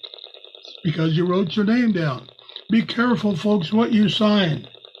for it because you wrote your name down. Be careful, folks, what you sign.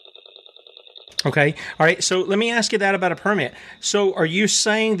 Okay. All right. So let me ask you that about a permit. So are you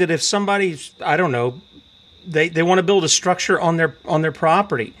saying that if somebody's, I don't know, they want to build a structure on their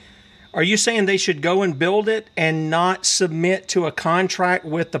property, are you saying they should go and build it and not submit to a contract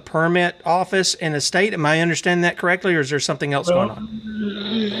with the permit office in the state? Am I understanding that correctly, or is there something else going on?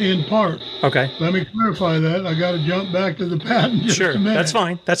 In part. Okay. Let me clarify that. I got to jump back to the patent just sure, a minute. That's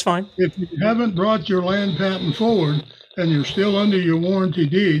fine. That's fine. If you haven't brought your land patent forward and you're still under your warranty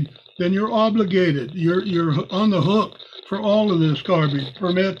deed, then you're obligated. You're on the hook for all of this garbage.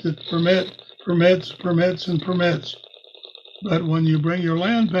 Permits, and permits. But when you bring your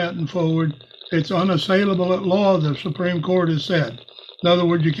land patent forward, it's unassailable at law, the Supreme Court has said. In other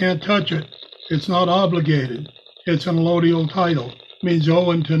words, you can't touch it. It's not obligated. It's an allodial title. It means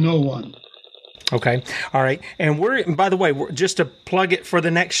owing to no one. Okay. All right. And by the way, just to plug it for the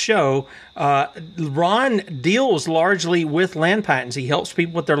next show, Ron deals largely with land patents. He helps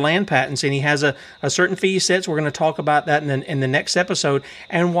people with their land patents, and he has a certain fee he sets. We're going to talk about that in the next episode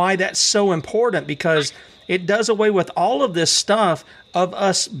and why that's so important, because it does away with all of this stuff of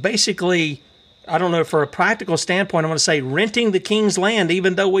us basically, I don't know, for a practical standpoint, I want to say renting the king's land,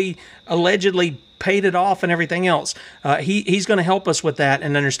 even though we allegedly paid it off and everything else. He's going to help us with that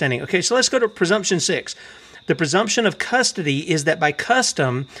and understanding. Okay, so let's go to Presumption 6. The presumption of custody is that by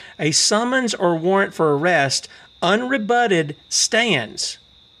custom, a summons or warrant for arrest, unrebutted, stands.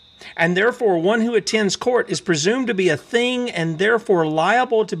 And therefore, one who attends court is presumed to be a thing and therefore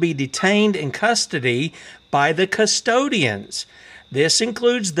liable to be detained in custody by the custodians. This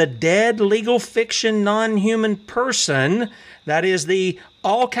includes the dead legal fiction non-human person, that is the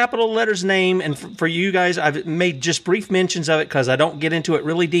all capital letters name, and for you guys, I've made just brief mentions of it because I don't get into it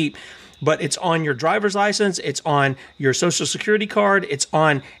really deep, but it's on your driver's license, it's on your social security card, it's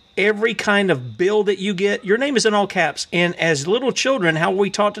on every kind of bill that you get. Your name is in all caps, and as little children, how we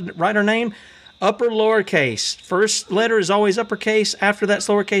taught to write our name? Upper, lowercase. First letter is always uppercase, after that's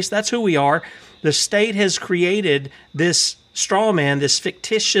lowercase. That's who we are. The state has created this straw man, this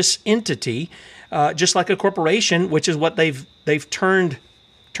fictitious entity, just like a corporation, which is what they've turned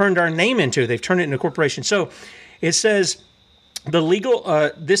our name into. They've turned it into a corporation. So it says the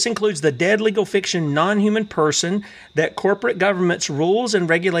legal. This includes the dead legal fiction non-human person that corporate government's rules and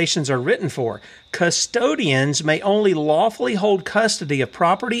regulations are written for. Custodians may only lawfully hold custody of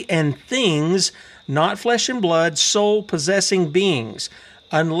property and things, not flesh and blood, soul-possessing beings.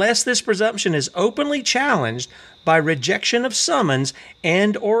 Unless this presumption is openly challenged by rejection of summons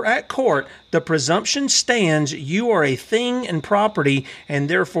and or at court, the presumption stands you are a thing and property and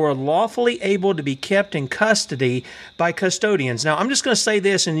therefore lawfully able to be kept in custody by custodians. Now, I'm just going to say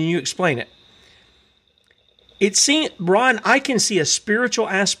this and then you explain it. It seems, Ron, I can see a spiritual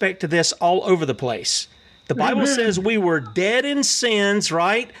aspect to this all over the place. The Bible says we were dead in sins,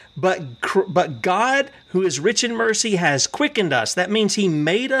 right? But God, who is rich in mercy, has quickened us. That means He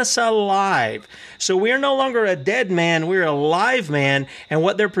made us alive. So we are no longer a dead man, we're a live man. And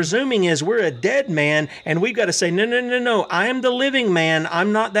what they're presuming is we're a dead man, and we've got to say, no, I am the living man.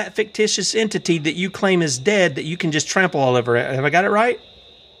 I'm not that fictitious entity that you claim is dead that you can just trample all over it. Have I got it right?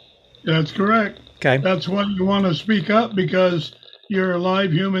 That's correct. Okay. That's why you want to speak up, because you're a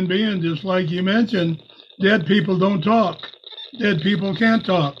live human being, just like you mentioned. Dead people don't talk. Dead people can't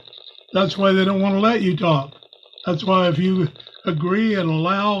talk. That's why they don't want to let you talk. That's why if you agree and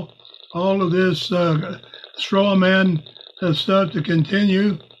allow all of this straw man stuff to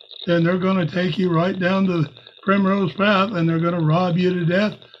continue, then they're going to take you right down the primrose path, and they're going to rob you to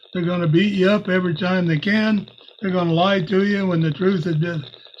death. They're going to beat you up every time they can. They're going to lie to you when the truth would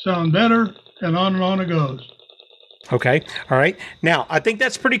sound better, and on it goes. Okay. All right. Now, I think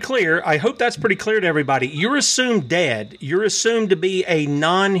that's pretty clear. I hope that's pretty clear to everybody. You're assumed dead. You're assumed to be a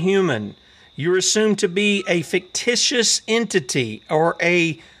non-human. You're assumed to be a fictitious entity or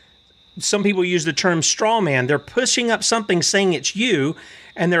some people use the term straw man. They're pushing up something saying it's you,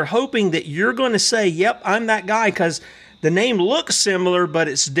 and they're hoping that you're going to say, yep, I'm that guy, because the name looks similar, but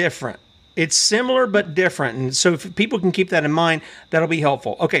it's different. It's similar but different. And so if people can keep that in mind, that'll be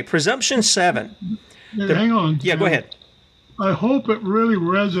helpful. Okay, Presumption 7. Hang on. Yeah, go ahead. I hope it really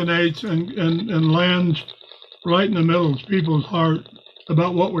resonates and lands right in the middle of people's heart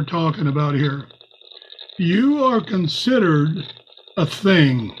about what we're talking about here. You are considered a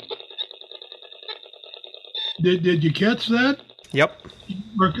thing. Did you catch that? Yep. You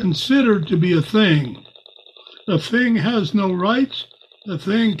are considered to be a thing. A thing has no rights. A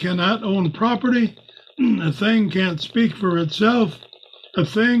thing cannot own property. A thing can't speak for itself. A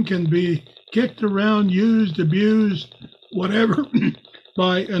thing can be kicked around, used, abused, whatever,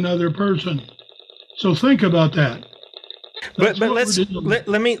 by another person. So think about that. But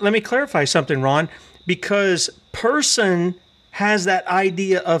let me clarify something, Ron, because person has that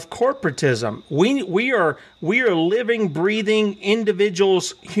idea of corporatism. We are living, breathing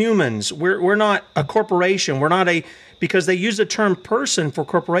individuals, humans. We're not a corporation. We're not because they use the term person for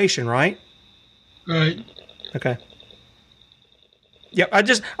corporation, right? Right. Okay. Yeah,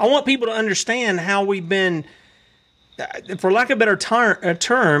 I want people to understand how we've been, for lack of a better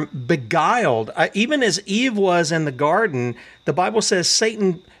term, beguiled. Even as Eve was in the garden, the Bible says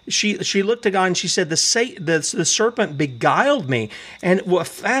Satan. She looked to God and she said, the serpent beguiled me. And a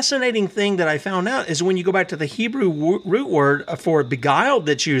fascinating thing that I found out is when you go back to the Hebrew root word for beguiled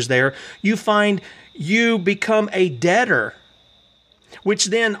that's used there, you find you become a debtor. Which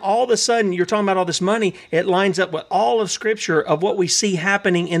then all of a sudden, you're talking about all this money, it lines up with all of Scripture of what we see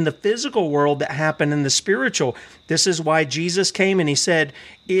happening in the physical world that happened in the spiritual. This is why Jesus came and He said,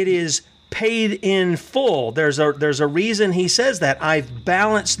 it is paid in full. There's a reason He says that. I've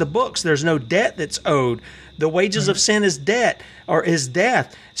balanced the books. There's no debt that's owed. The wages of sin is debt or is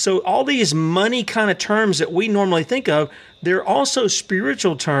death. So all these money kind of terms that we normally think of, they're also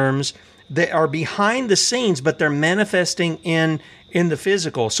spiritual terms that are behind the scenes, but they're manifesting in the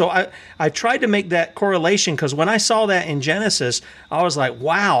physical. So I tried to make that correlation because when I saw that in Genesis, I was like,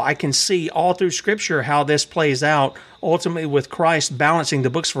 wow, I can see all through Scripture how this plays out ultimately with Christ balancing the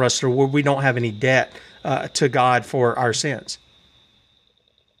books for us so where we don't have any debt to God for our sins.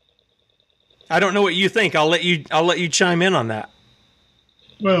 I don't know what you think. I'll let you chime in on that.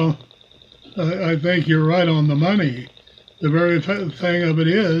 Well, I think you're right on the money. The very thing of it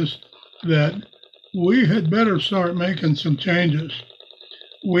is that we had better start making some changes.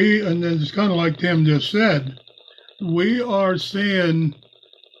 and it's kind of like Tim just said, we are seeing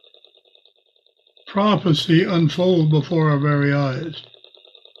prophecy unfold before our very eyes.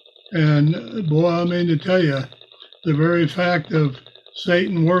 And boy, I mean to tell you, the very fact of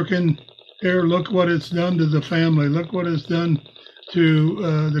Satan working here, look what it's done to the family, look what it's done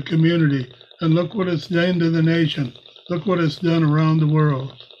to the community, and look what it's done to the nation, look what it's done around the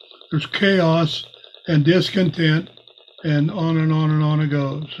world. There's chaos and discontent, and on and on and on it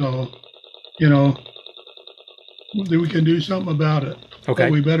goes. So, you know, we can do something about it. Okay.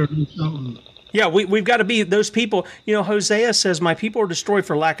 But we better do something. Yeah, we've got to be those people. You know, Hosea says, my people are destroyed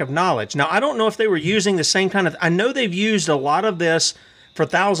for lack of knowledge. Now, I don't know if they were using the same kind of, I know they've used a lot of this for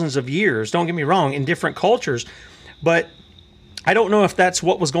thousands of years, don't get me wrong, in different cultures, but I don't know if that's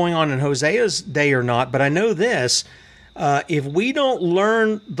what was going on in Hosea's day or not, but I know this, if we don't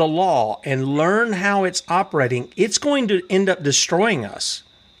learn the law and learn how it's operating, it's going to end up destroying us.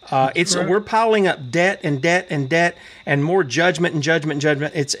 We're piling up debt and debt and debt and more judgment and judgment and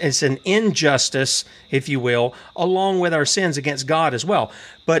judgment. It's an injustice, if you will, along with our sins against God as well.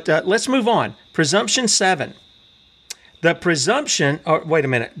 But let's move on. Presumption 7. The presumption, wait a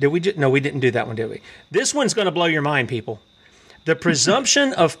minute. No, we didn't do that one, did we? This one's going to blow your mind, people. The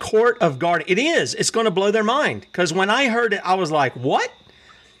presumption of court of guard. It's going to blow their mind. Because when I heard it, I was like, what?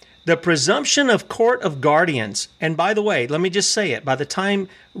 The presumption of court of guardians. And by the way, let me just say it. By the time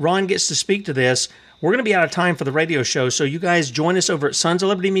Ron gets to speak to this, we're going to be out of time for the radio show. So you guys join us over at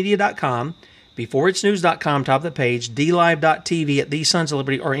sonsoflibertymedia.com, beforeitsnews.com, top of the page, dlive.tv at the Sons of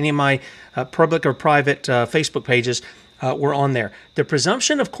Liberty, or any of my public or private Facebook pages. We're on there. The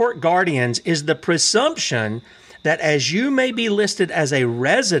presumption of court guardians is the presumption that as you may be listed as a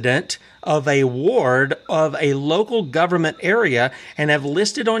resident of a ward of a local government area and have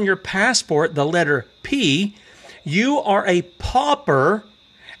listed on your passport the letter P, you are a pauper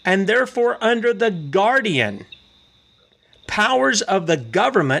and therefore under the guardian powers of the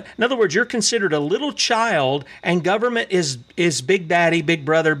government. In other words, you're considered a little child and government is big daddy, big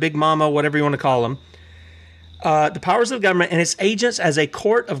brother, big mama, whatever you want to call them. The powers of the government and its agents as a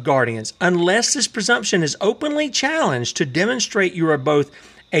court of guardians, unless this presumption is openly challenged to demonstrate you are both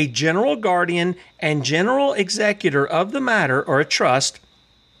a general guardian and general executor of the matter or a trust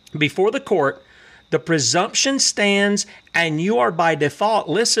before the court, the presumption stands and you are by default,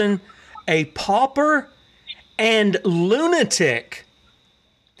 listen, a pauper and lunatic,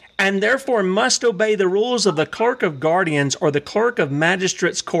 and therefore must obey the rules of the clerk of guardians or the clerk of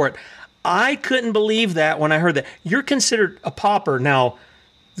magistrate's court. I couldn't believe that when I heard that. You're considered a pauper. Now,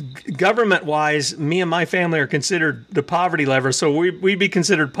 government-wise, me and my family are considered the poverty level, so we'd be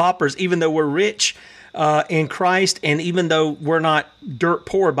considered paupers, even though we're rich in Christ, and even though we're not dirt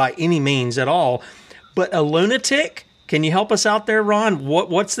poor by any means at all. But a lunatic? Can you help us out there, Ron?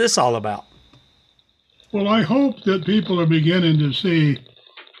 What's this all about? Well, I hope that people are beginning to see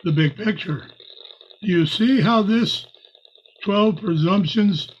the big picture. Do you see how this 12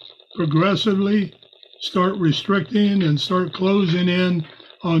 presumptions progressively start restricting and start closing in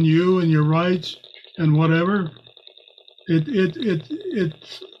on you and your rights and whatever?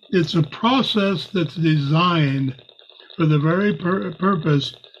 It's a process that's designed for the very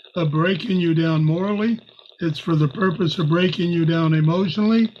purpose of breaking you down morally. It's for the purpose of breaking you down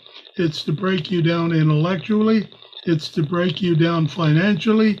emotionally. It's to break you down intellectually. It's to break you down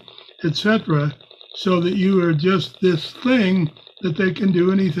financially, etc., so that you are just this thing that they can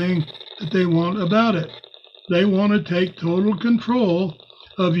do anything that they want about it. They want to take total control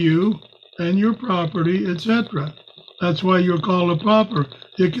of you and your property, etc. That's why you're called a pauper.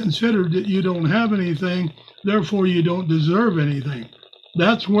 You're considered that you don't have anything, therefore you don't deserve anything.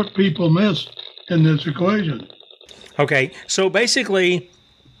 That's what people miss in this equation. Okay, so basically,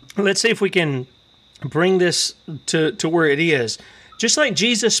 let's see if we can bring this to where it is. Just like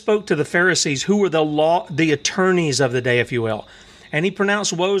Jesus spoke to the Pharisees, who were the attorneys of the day, if you will. And he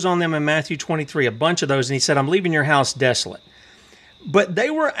pronounced woes on them in Matthew 23, a bunch of those, and he said, I'm leaving your house desolate. But they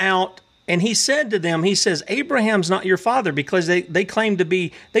were out, and he said to them, he says, Abraham's not your father, because they claim to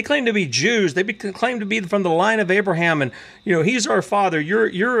be Jews. They claim to be from the line of Abraham, and he's our father.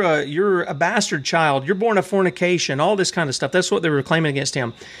 You're a bastard child. You're born of fornication, all this kind of stuff. That's what they were claiming against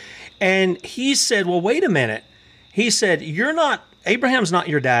him. And he said, well, wait a minute. He said, Abraham's not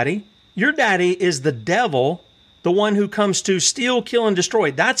your daddy. Your daddy is the devil, the one who comes to steal, kill, and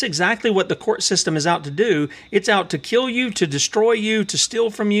destroy. That's exactly what the court system is out to do. It's out to kill you, to destroy you, to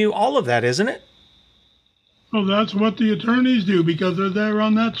steal from you, all of that, isn't it? Well, that's what the attorneys do, because they're there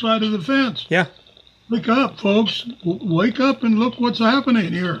on that side of the fence. Yeah. Wake up, folks. Wake up and look what's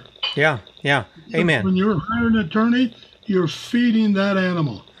happening here. Yeah. Amen. When you're hiring an attorney, you're feeding that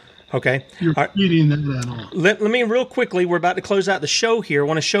animal. Okay. You're feeding that animal. Let me real quickly, we're about to close out the show here. I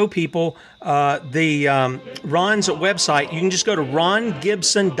want to show people Ron's website. You can just go to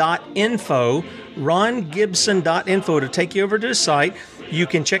rongibson.info, rongibson.info to take you over to his site. You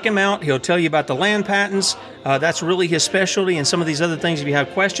can check him out. He'll tell you about the land patents. That's really his specialty, and some of these other things if you have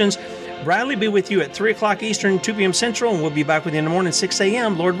questions. Bradley will be with you at 3 o'clock Eastern, 2 p.m. Central, and we'll be back with you in the morning, 6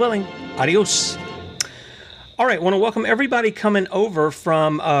 a.m., Lord willing. Adios. All right, I want to welcome everybody coming over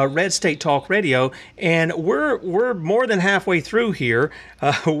from Red State Talk Radio, and we're more than halfway through here.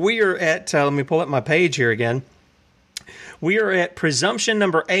 We are at, let me pull up my page here again. We are at presumption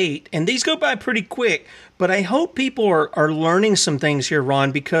number 8, and these go by pretty quick, but I hope people are learning some things here,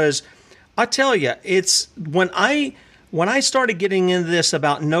 Ron, because I tell you, it's when I started getting into this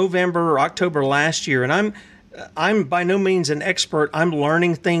about November or October last year, and I'm by no means an expert. I'm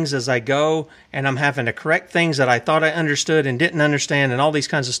learning things as I go, and I'm having to correct things that I thought I understood and didn't understand and all these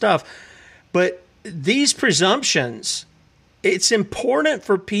kinds of stuff. But these presumptions, it's important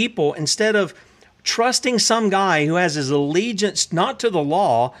for people, instead of trusting some guy who has his allegiance not to the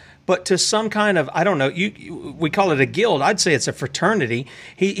law, but to some kind of, I don't know, we call it a guild. I'd say it's a fraternity.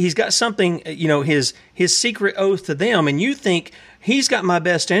 He's got something, his secret oath to them, and you think, he's got my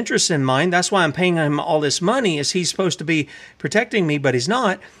best interests in mind. That's why I'm paying him all this money, is he's supposed to be protecting me, but he's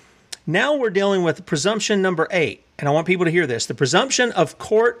not. Now we're dealing with presumption number 8, and I want people to hear this. The presumption of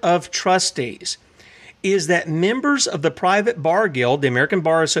Court of Trustees is that members of the private bar guild, the American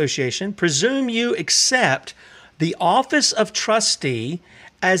Bar Association, presume you accept the office of trustee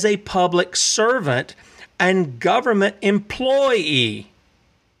as a public servant and government employee.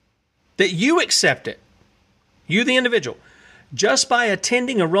 That you accept it, you the individual, just by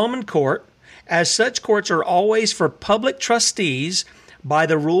attending a Roman court, as such courts are always for public trustees by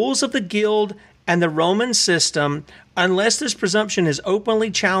the rules of the guild and the Roman system, unless this presumption is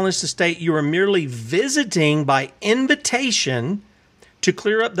openly challenged to state you are merely visiting by invitation to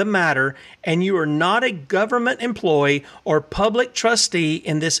clear up the matter, and you are not a government employee or public trustee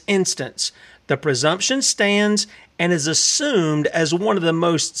in this instance. The presumption stands and is assumed as one of the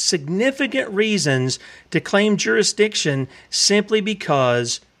most significant reasons to claim jurisdiction simply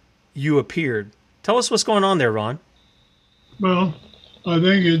because you appeared. Tell us what's going on there, Ron. Well, I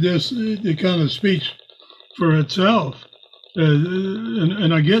think it kind of speaks for itself.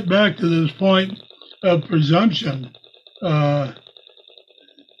 And I get back to this point of presumption.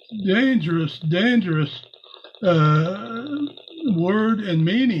 Dangerous word and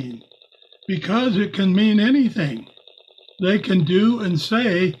meaning, because it can mean anything. They can do and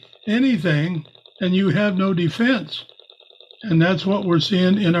say anything, and you have no defense. And that's what we're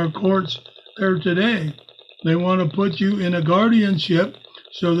seeing in our courts there today. They want to put you in a guardianship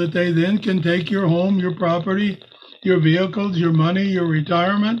so that they then can take your home, your property, your vehicles, your money, your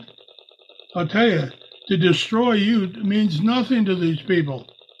retirement. I'll tell you, to destroy you means nothing to these people.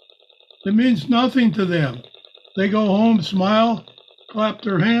 It means nothing to them. They go home, smile, clap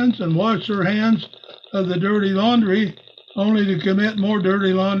their hands, and wash their hands of the dirty laundry, only to commit more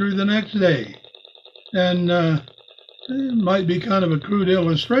dirty laundry the next day. And it might be kind of a crude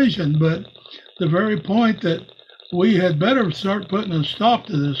illustration, but the very point that we had better start putting a stop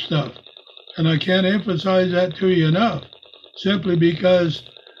to this stuff. And I can't emphasize that to you enough, simply because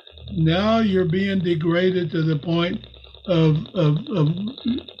now you're being degraded to the point of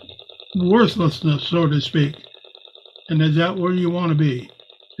worthlessness, so to speak. And is that where you want to be?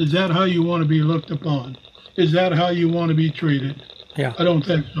 Is that how you want to be looked upon? Is that how you want to be treated? Yeah. I don't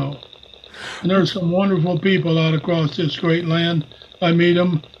think so. And there's some wonderful people out across this great land. I meet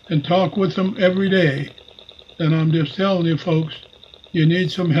them and talk with them every day. And I'm just telling you, folks, you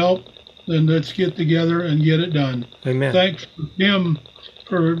need some help, then let's get together and get it done. Amen. Thanks for him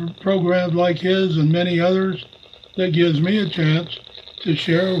for programs like his and many others that gives me a chance to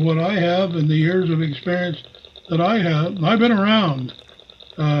share what I have and the years of experience that I have. I've been around.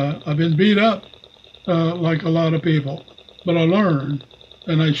 I've been beat up like a lot of people, but I learn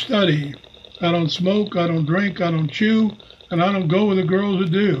and I study. I don't smoke, I don't drink, I don't chew, and I don't go with the girls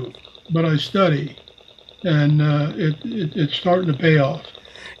that do, but I study, and it's starting to pay off.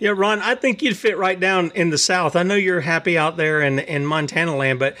 Yeah, Ron, I think you'd fit right down in the South. I know you're happy out there in Montana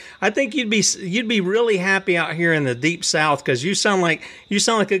land, but I think you'd be really happy out here in the deep South, because you sound like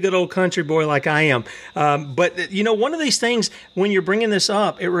a good old country boy like I am. But one of these things, when you're bringing this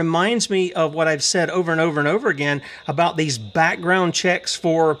up, it reminds me of what I've said over and over and over again about these background checks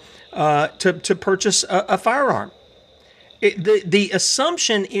for to purchase a firearm. The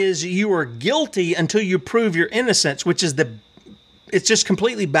assumption is you are guilty until you prove your innocence, which is it's just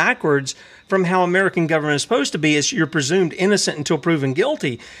completely backwards from how American government is supposed to be. Is you're presumed innocent until proven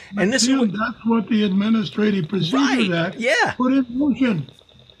guilty, and this Tim, that's what the Administrative Procedure Act put in motion.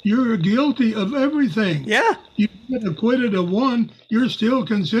 You're guilty of everything. Yeah, you get acquitted of one, you're still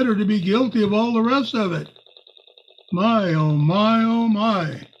considered to be guilty of all the rest of it. My, oh my, oh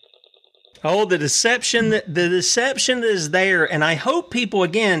my. Oh, the deception that is there. And I hope people,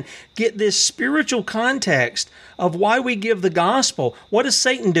 again, get this spiritual context of why we give the gospel. What does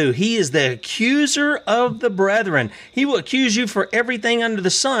Satan do? He is the accuser of the brethren. He will accuse you for everything under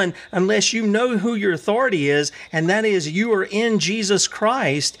the sun unless you know who your authority is, and that is you are in Jesus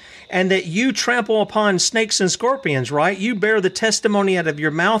Christ, and that you trample upon snakes and scorpions, right? You bear the testimony out of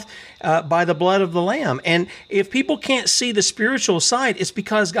your mouth by the blood of the Lamb. And if people can't see the spiritual side, it's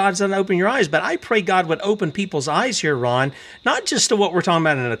because God's not opening your eyes. But I pray God would open people's eyes here, Ron, not just to what we're talking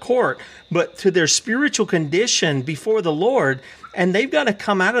about in a court, but to their spiritual condition before the Lord. And they've got to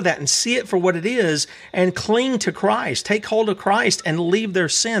come out of that and see it for what it is and cling to Christ, take hold of Christ and leave their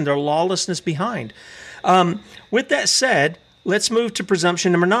sin, their lawlessness behind. With that said, let's move to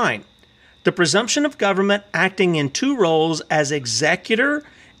presumption number 9. The presumption of government acting in two roles as executor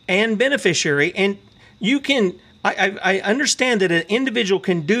and beneficiary. And you can... I understand that an individual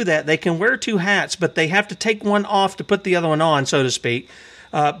can do that. They can wear two hats, but they have to take one off to put the other one on, so to speak.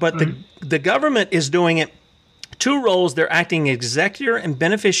 But the government is doing it. Two roles, they're acting executor and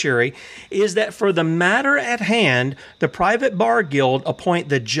beneficiary, is that for the matter at hand, the private bar guild appoint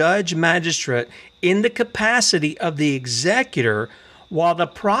the judge magistrate in the capacity of the executor, while the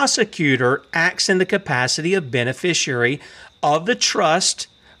prosecutor acts in the capacity of beneficiary of the trust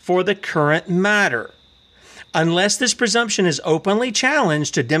for the current matter. Unless this presumption is openly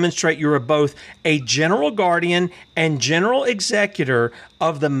challenged to demonstrate you are both a general guardian and general executor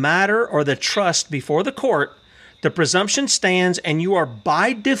of the matter or the trust before the court, the presumption stands and you are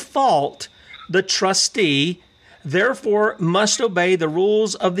by default the trustee, therefore must obey the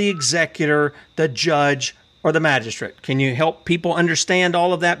rules of the executor, the judge, or the magistrate. Can you help people understand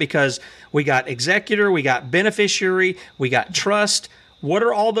all of that? Because we got executor, we got beneficiary, we got trust. What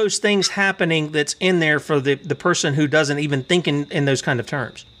are all those things happening that's in there for the person who doesn't even think in those kind of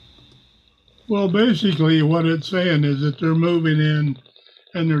terms? Well, basically what it's saying is that they're moving in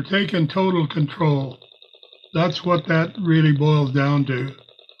and they're taking total control. That's what that really boils down to.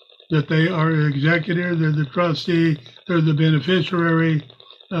 That they are the executor, they're the trustee, they're the beneficiary,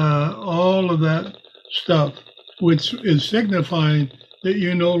 all of that stuff, which is signifying that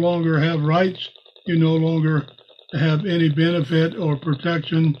you no longer have rights, you no longer have any benefit or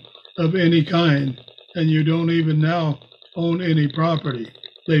protection of any kind, and you don't even now own any property.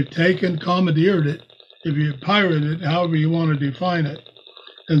 They've commandeered it, if you pirate it, however you want to define it.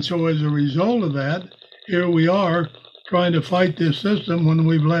 And so as a result of that, here we are trying to fight this system when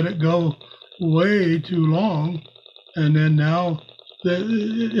we've let it go way too long. And then now, have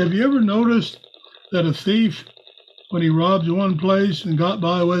you ever noticed that a thief, when he robs one place and got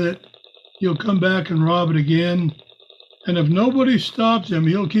by with it, he'll come back and rob it again? And if nobody stops him,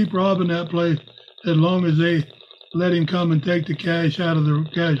 he'll keep robbing that place as long as they let him come and take the cash out of the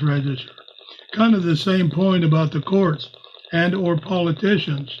cash register. Kind of the same point about the courts and or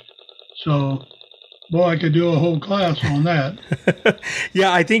politicians. So, boy, I could do a whole class on that.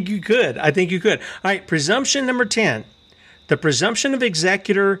 Yeah, I think you could. All right, presumption number 10. The presumption of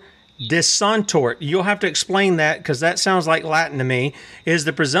executor dissentort. You'll have to explain that because that sounds like Latin to me. Is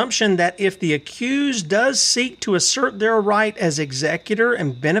the presumption that if the accused does seek to assert their right as executor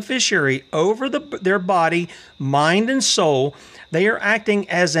and beneficiary over their body, mind, and soul, they are acting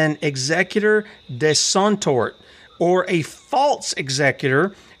as an executor dissentort, or a false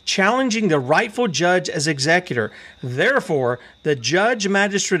executor, challenging the rightful judge as executor. Therefore, the judge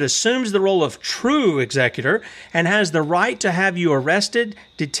magistrate assumes the role of true executor and has the right to have you arrested,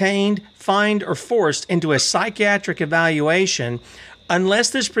 detained, fined, or forced into a psychiatric evaluation unless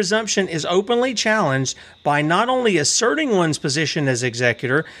this presumption is openly challenged by not only asserting one's position as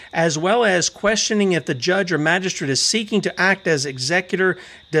executor, as well as questioning if the judge or magistrate is seeking to act as executor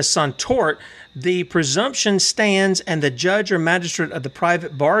dissentort. The presumption stands, and the judge or magistrate of the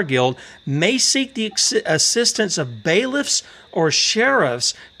private bar guild may seek the assistance of bailiffs or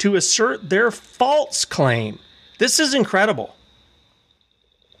sheriffs to assert their false claim. This is incredible.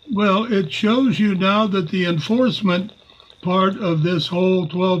 Well, it shows you now that the enforcement part of this whole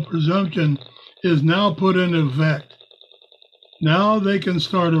 12 presumption is now put in effect. Now they can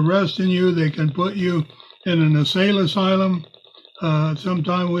start arresting you. They can put you in an asylum.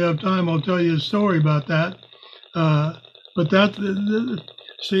 Sometime we have time, I'll tell you a story about that. But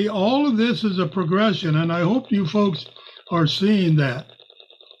see, all of this is a progression, and I hope you folks are seeing that.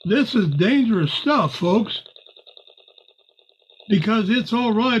 This is dangerous stuff, folks, because it's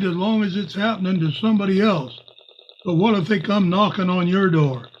all right as long as it's happening to somebody else. But what if they come knocking on your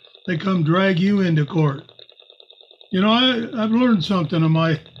door? They come drag you into court. You know, I've learned something in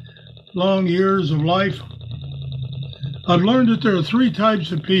my long years of life. I've learned that there are three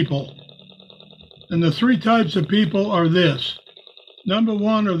types of people. And the three types of people are this. Number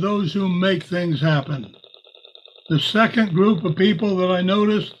one are those who make things happen. The second group of people that I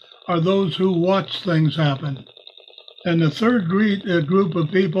notice are those who watch things happen. And the third group of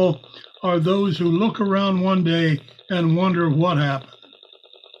people are those who look around one day and wonder what happened.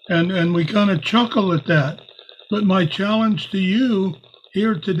 And we kind of chuckle at that. But my challenge to you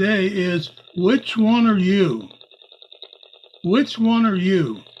here today is, which one are you? Which one are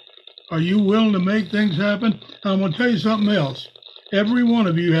you? Are you willing to make things happen? And I'm going to tell you something else. Every one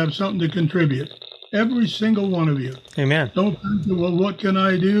of you have something to contribute. Every single one of you. Amen. Don't think, well, what can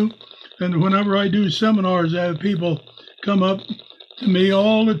I do? And whenever I do seminars, I have people come up to me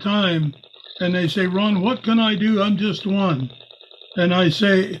all the time, and they say, Ron, what can I do? I'm just one. And I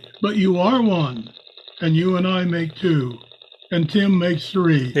say, but you are one, and you and I make two, and Tim makes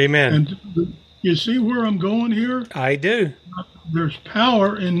three. Amen. And you see where I'm going here? I do. There's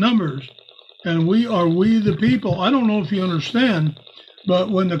power in numbers, and we the people. I don't know if you understand, but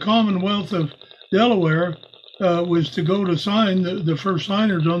when the Commonwealth of Delaware was to go to sign, the first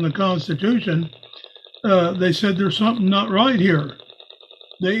signers on the Constitution, they said there's something not right here.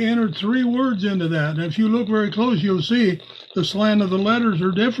 They entered three words into that. And if you look very close, you'll see the slant of the letters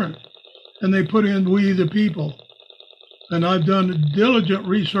are different. And they put in we the people. And I've done diligent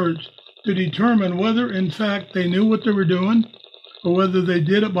research to determine whether, in fact, they knew what they were doing, or whether they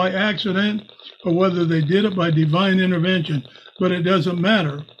did it by accident, or whether they did it by divine intervention. But it doesn't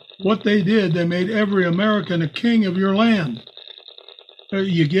matter. What they did, they made every American a king of your land.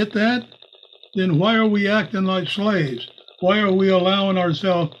 You get that? Then why are we acting like slaves? Why are we allowing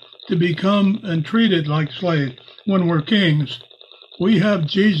ourselves to become and treated like slaves when we're kings? We have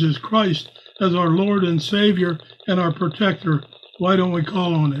Jesus Christ as our Lord and Savior and our protector. Why don't we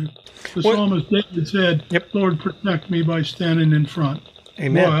call on him? The psalmist David said, Lord, protect me by standing in front.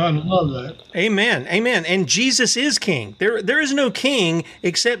 Amen. Boy, I love that. Amen. Amen. And Jesus is king. There is no king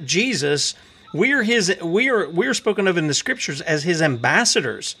except Jesus. We are spoken of in the scriptures as his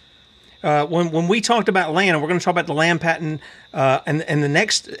ambassadors. When we talked about land, and we're going to talk about the land patent in the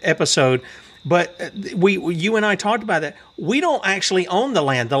next episode, but you and I talked about that. We don't actually own the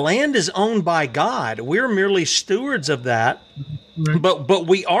land. The land is owned by God. We're merely stewards of that. Right. But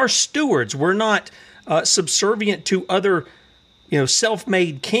we are stewards. We're not subservient to other,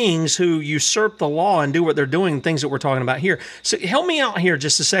 self-made kings who usurp the law and do what they're doing, things that we're talking about here. So help me out here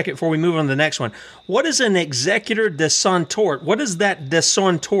just a second before we move on to the next one. What is an executor de son tort? What does that de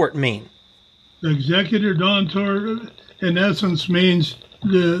son tort mean? The executor de tort, in essence, means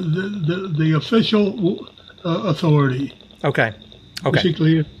the official authority. Okay.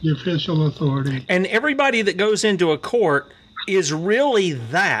 Basically, the official authority. And everybody that goes into a court is really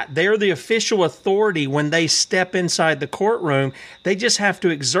that. They're the official authority when they step inside the courtroom. They just have to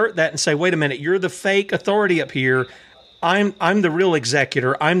exert that and say, wait a minute, you're the fake authority up here. I'm the real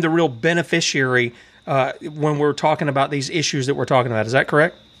executor. I'm the real beneficiary when we're talking about these issues that we're talking about. Is that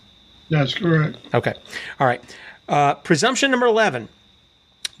correct? That's correct. Okay. All right. Presumption number 11.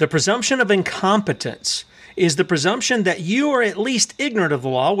 The presumption of incompetence is the presumption that you are at least ignorant of the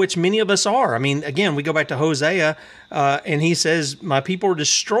law, which many of us are. I mean, again, we go back to Hosea, and he says, my people are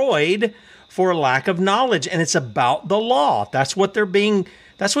destroyed for lack of knowledge, and it's about the law. That's what they're being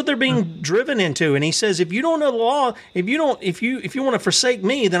driven into. And he says, if you don't know the law, if you want to forsake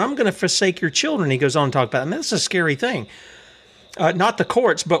me, then I'm going to forsake your children. He goes on to talk about it. I mean, that's a scary thing. Not the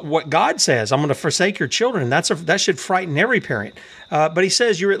courts, but what God says. I'm going to forsake your children. That should frighten every parent. But he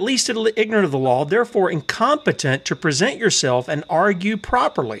says, you're at least ignorant of the law, therefore incompetent to present yourself and argue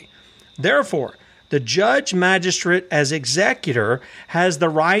properly. Therefore, the judge magistrate as executor has the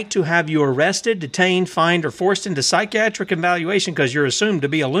right to have you arrested, detained, fined, or forced into psychiatric evaluation because you're assumed to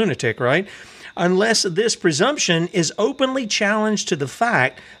be a lunatic, right? Unless this presumption is openly challenged to the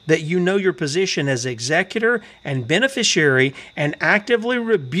fact that you know your position as executor and beneficiary and actively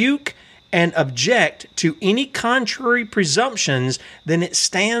rebuke and object to any contrary presumptions, then it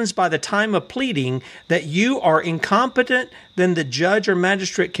stands by the time of pleading that you are incompetent, then the judge or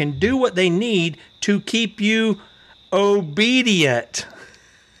magistrate can do what they need to keep you obedient.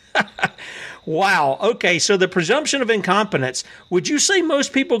 Wow. Okay, so the presumption of incompetence. Would you say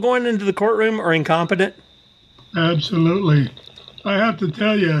most people going into the courtroom are incompetent? Absolutely. I have to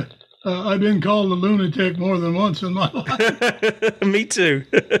tell you, I've been called a lunatic more than once in my life. Me too.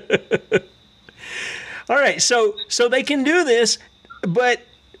 All right, so they can do this, but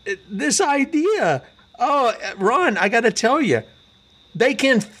this idea, Ron, I got to tell you, they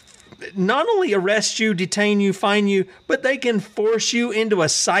can not only arrest you, detain you, fine you, but they can force you into a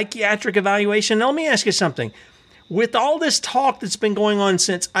psychiatric evaluation. Now, let me ask you something. With all this talk that's been going on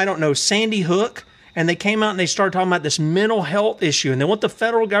since, I don't know, Sandy Hook, and they came out and they started talking about this mental health issue, and they want the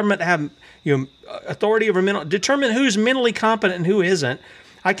federal government to have authority over determine who's mentally competent and who isn't.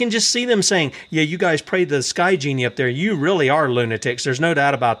 I can just see them saying, yeah, you guys pray to the sky genie up there. You really are lunatics. There's no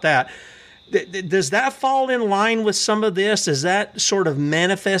doubt about that. Does that fall in line with some of this? Is that sort of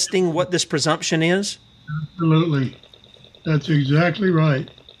manifesting what this presumption is? Absolutely. That's exactly right.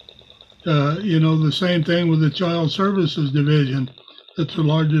 The same thing with the Child Services Division. That's the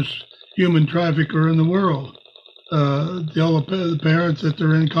largest human trafficker in the world. Tell the parents that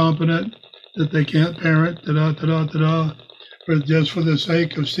they're incompetent, that they can't parent, but just for the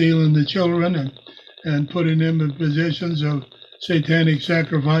sake of stealing the children and putting them in positions of satanic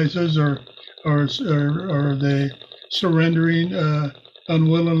sacrifices or the surrendering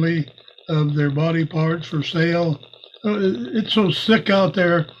unwillingly of their body parts for sale. It's so sick out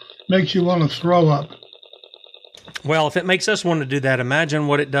there, makes you want to throw up. Well, if it makes us want to do that, imagine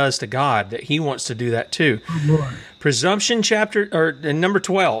what it does to God, that he wants to do that too. Oh, boy. Presumption number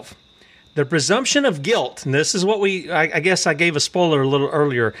 12. The presumption of guilt, and this is what I guess I gave a spoiler a little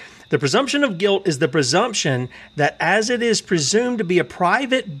earlier. The presumption of guilt is the presumption that as it is presumed to be a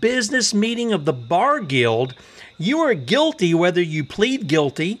private business meeting of the bar guild, you are guilty whether you plead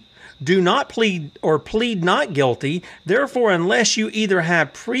guilty, do not plead, or plead not guilty. Therefore, unless you either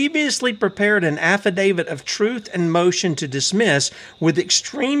have previously prepared an affidavit of truth and motion to dismiss with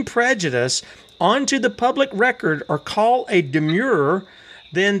extreme prejudice onto the public record or call a demurrer,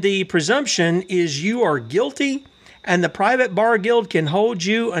 then the presumption is you are guilty, and the private bar guild can hold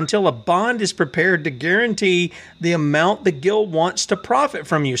you until a bond is prepared to guarantee the amount the guild wants to profit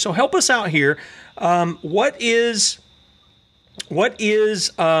from you. So help us out here. What is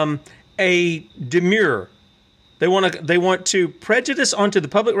a demurrer? They want to prejudice onto the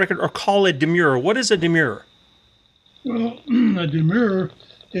public record or call a demurrer. What is a demurrer? Well, a demurrer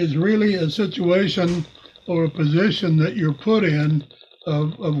is really a situation or a position that you're put in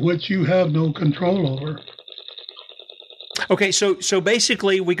of which you have no control over. Okay, so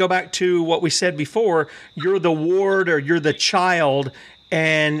basically we go back to what we said before. You're the ward or you're the child,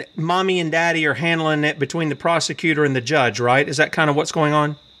 and mommy and daddy are handling it between the prosecutor and the judge, right? Is that kind of what's going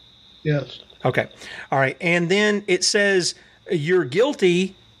on? Yes. Okay. All right. And then it says you're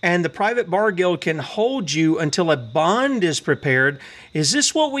guilty and the private bar guild can hold you until a bond is prepared. Is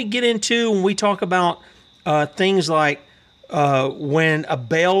this what we get into when we talk about things like when a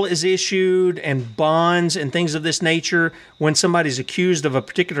bail is issued and bonds and things of this nature when somebody's accused of a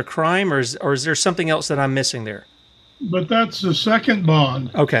particular crime, or is there something else that I'm missing there? But that's the second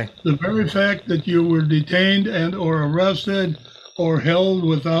bond. Okay. The very fact that you were detained and or arrested or held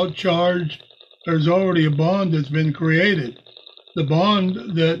without charge, there's already a bond that's been created. The bond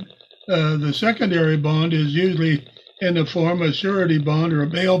the secondary bond is usually in the form of a surety bond or a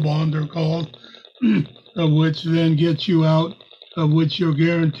bail bond, they're called, of which then gets you out, of which you're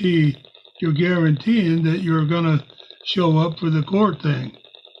guaranteeing that you're going to show up for the court thing.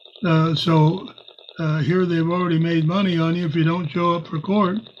 So here they've already made money on you if you don't show up for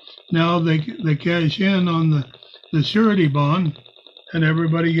court. Now they cash in on the surety bond, and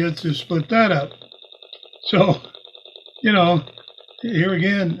everybody gets to split that up. So, here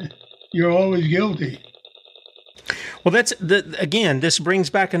again, you're always guilty. Well, again, this brings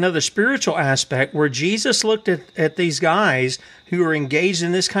back another spiritual aspect where Jesus looked at these guys who are engaged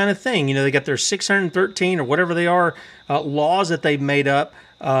in this kind of thing. They got their 613 or whatever they are laws that they've made up,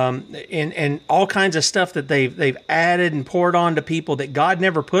 and all kinds of stuff that they've added and poured on to people that God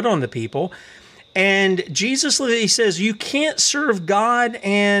never put on the people. And Jesus, he says, you can't serve God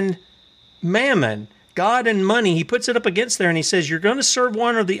and mammon. God and money, he puts it up against there, and he says, you're going to serve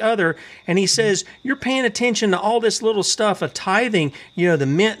one or the other. And he says, you're paying attention to all this little stuff of tithing, the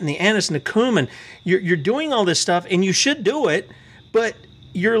mint and the anise and the cumin. You're doing all this stuff, and you should do it, but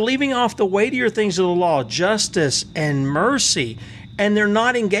you're leaving off the weightier things of the law, justice and mercy. And they're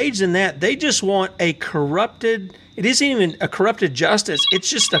not engaged in that. They just want it isn't even a corrupted justice. It's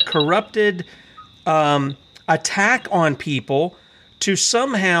just a corrupted attack on people to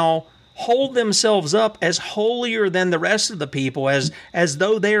somehow hold themselves up as holier than the rest of the people, as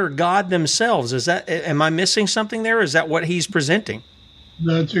though they are God themselves. Am I missing something there? Is that what he's presenting?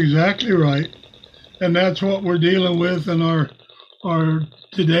 That's exactly right. And that's what we're dealing with in our are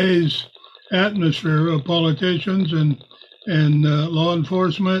today's atmosphere of politicians and law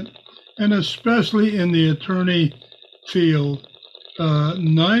enforcement, and especially in the attorney field.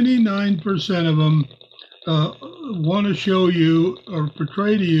 99% of them want to show you or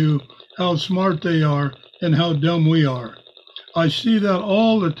portray to you how smart they are and how dumb we are. I see that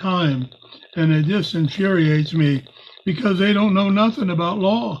all the time, and it just infuriates me because they don't know nothing about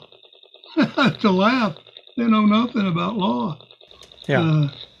law. To laugh, they know nothing about law. Yeah.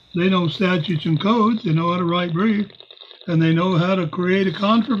 They know statutes and codes, they know how to write brief, and they know how to create a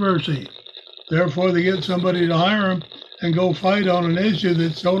controversy. Therefore, they get somebody to hire them and go fight on an issue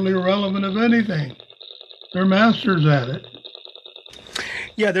that's totally irrelevant of anything. They're masters at it.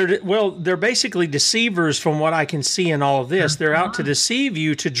 Yeah, they're basically deceivers from what I can see in all of this. They're out to deceive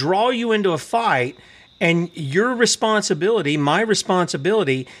you, to draw you into a fight, and your responsibility, my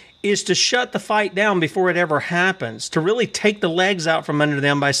responsibility, is to shut the fight down before it ever happens, to really take the legs out from under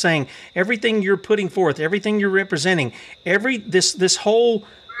them by saying everything you're putting forth, everything you're representing, this whole,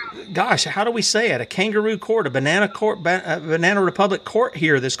 gosh, how do we say it? A kangaroo court, a banana republic court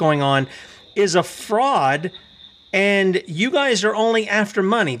here that's going on is a fraud, and you guys are only after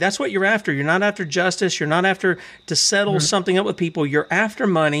money. That's what you're after. You're not after justice. You're not after to settle something up with people. You're after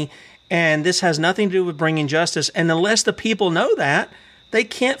money, and this has nothing to do with bringing justice. And unless the people know that, they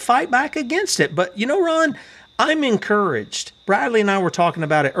can't fight back against it. But, you know, Ron, I'm encouraged. Bradley and I were talking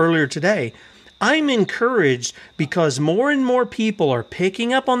about it earlier today. I'm encouraged because more and more people are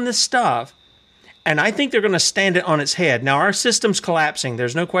picking up on this stuff, and I think they're going to stand it on its head. Now, our system's collapsing.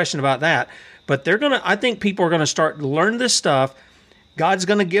 There's no question about that. But I think people are going to start to learn this stuff. God's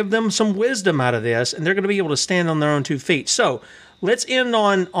going to give them some wisdom out of this, and they're going to be able to stand on their own 2 feet. So let's end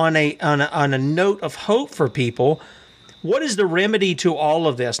on a note of hope for people. What is the remedy to all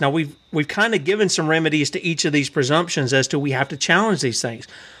of this? Now, we've kind of given some remedies to each of these presumptions as to we have to challenge these things.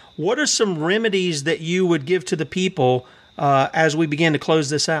 What are some remedies that you would give to the people as we begin to close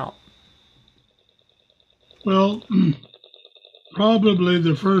this out? Well, probably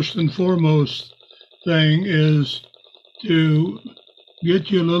the first and foremost thing is to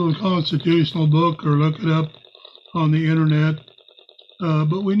get you a little constitutional book or look it up on the internet.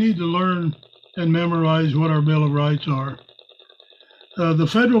 But we need to learn and memorize what our Bill of Rights are. The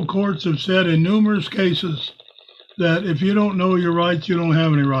federal courts have said in numerous cases that if you don't know your rights, you don't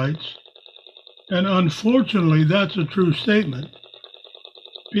have any rights. And unfortunately, that's a true statement.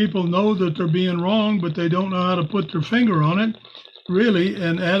 People know that they're being wrong, but they don't know how to put their finger on it, really,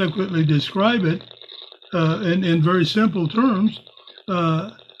 and adequately describe it in very simple terms,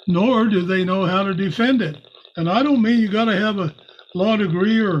 nor do they know how to defend it. And I don't mean you got to have a law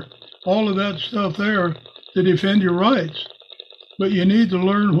degree or all of that stuff there to defend your rights, but you need to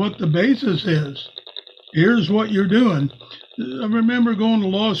learn what the basis is. Here's what you're doing. I remember going to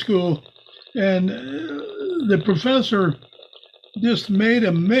law school, and the professor just made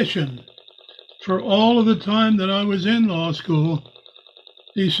a mission for all of the time that I was in law school.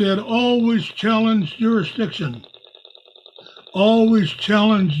 He said, always challenge jurisdiction. Always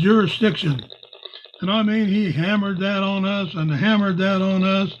challenge jurisdiction. And I mean, he hammered that on us and hammered that on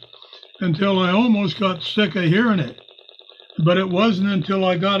us until I almost got sick of hearing it. But it wasn't until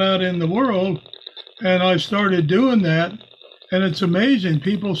I got out in the world and I started doing that, and it's amazing.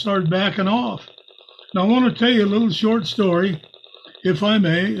 People started backing off. Now, I want to tell you a little short story, if I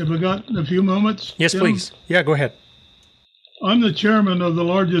may, if I got a few moments. Yes, Tim? please. Yeah, go ahead. I'm the chairman of the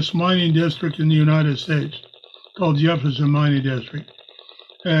largest mining district in the United States, called Jefferson Mining District.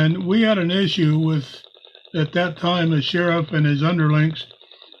 And we had an issue with, at that time, a sheriff and his underlings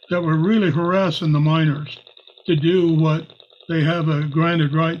that were really harassing the miners to do what they have a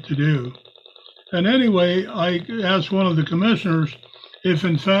granted right to do. And anyway, I asked one of the commissioners if,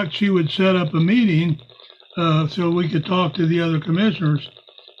 in fact, she would set up a meeting so we could talk to the other commissioners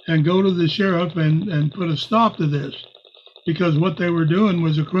and go to the sheriff and put a stop to this, because what they were doing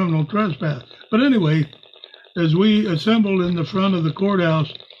was a criminal trespass. But anyway, as we assembled in the front of the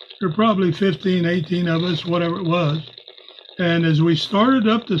courthouse, there were probably 15, 18 of us, whatever it was. And as we started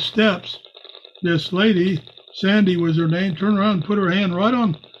up the steps, this lady, Sandy was her name, turned around and put her hand right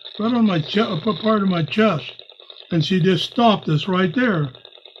on my part of my chest. And she just stopped us right there.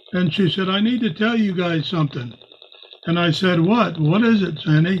 And she said, I need to tell you guys something. And I said, what? What is it,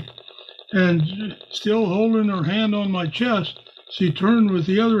 Sandy? And still holding her hand on my chest, she turned with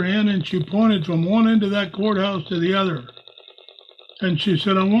the other hand and she pointed from one end of that courthouse to the other. And she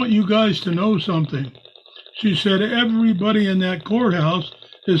said, I want you guys to know something. She said, everybody in that courthouse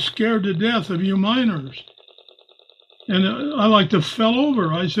is scared to death of you miners. And I like to fell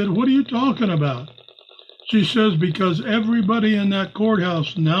over. I said, what are you talking about? She says, because everybody in that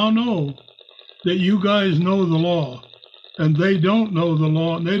courthouse now know that you guys know the law, and they don't know the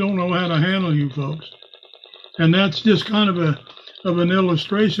law, and they don't know how to handle you folks. And that's just kind of an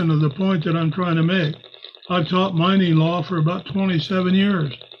illustration of the point that I'm trying to make. I've taught mining law for about 27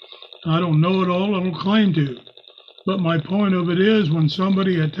 years. I don't know it all, I don't claim to. But my point of it is, when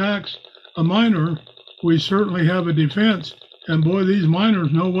somebody attacks a miner, we certainly have a defense. And boy, these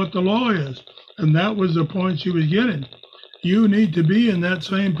miners know what the law is. And that was the point she was getting. You need to be in that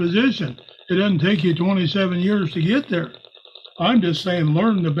same position. It doesn't take you 27 years to get there. I'm just saying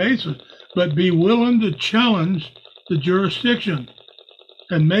learn the basics, but be willing to challenge the jurisdiction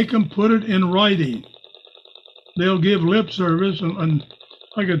and make them put it in writing. They'll give lip service, and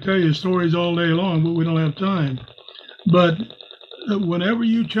I could tell you stories all day long, but we don't have time. But whenever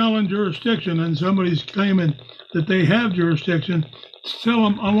you challenge jurisdiction and somebody's claiming that they have jurisdiction, tell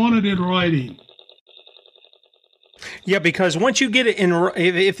them, I want it in writing. Yeah, because once you get it in,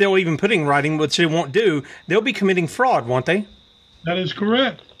 if they'll even put it in writing, which they won't do, they'll be committing fraud, won't they? That is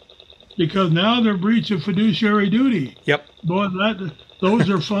correct. Because now they're breach of fiduciary duty. Yep. Boy, those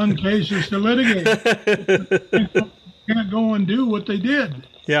are fun cases to litigate. Can't go and do what they did.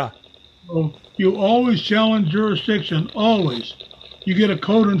 Yeah. So you always challenge jurisdiction, always. You get a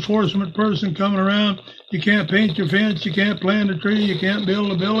code enforcement person coming around, you can't paint your fence, you can't plant a tree, you can't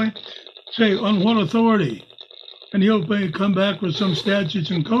build a building. Say, on what authority? And he'll come back with some statutes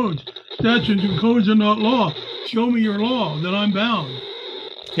and codes. Statutes and codes are not law. Show me your law, then I'm bound.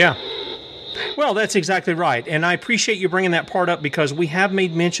 Yeah. Well, that's exactly right. And I appreciate you bringing that part up, because we have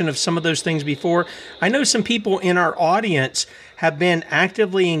made mention of some of those things before. I know some people in our audience have been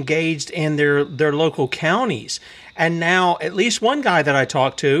actively engaged in their local counties. And now at least one guy that I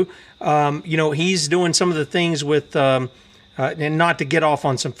talked to, he's doing some of the things with, and not to get off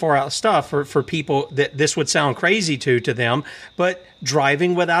on some far out stuff for people that this would sound crazy to them, but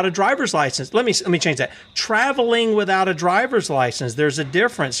driving without a driver's license. Let me change that. Traveling without a driver's license. There's a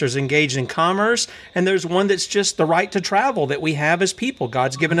difference. There's engaged in commerce, and there's one that's just the right to travel that we have as people.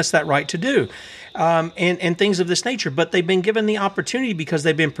 God's given us that right to do, and things of this nature. But they've been given the opportunity, because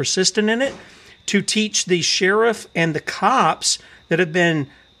they've been persistent in it, to teach the sheriff and the cops that have been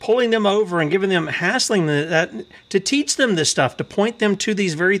pulling them over and giving them, hassling them, that, to teach them this stuff, to point them to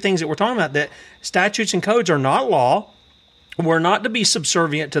these very things that we're talking about, that statutes and codes are not law. We're not to be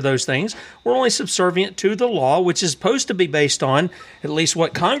subservient to those things. We're only subservient to the law, which is supposed to be based on, at least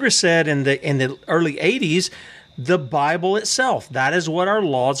what Congress said in the early 80s, the Bible itself. That is what our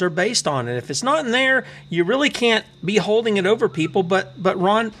laws are based on. And if it's not in there, you really can't be holding it over people. But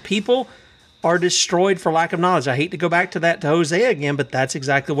Ron, people are destroyed for lack of knowledge. I hate to go back to Hosea again, but that's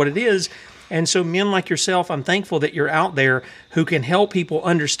exactly what it is. And so men like yourself, I'm thankful that you're out there who can help people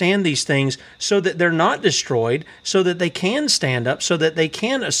understand these things so that they're not destroyed, so that they can stand up, so that they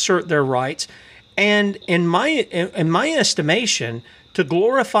can assert their rights. And in my estimation, to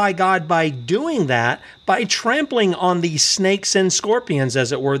glorify God by doing that, by trampling on these snakes and scorpions,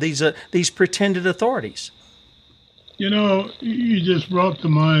 as it were, these pretended authorities. You just brought to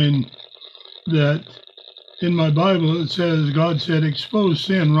mind that in my Bible it says, God said, expose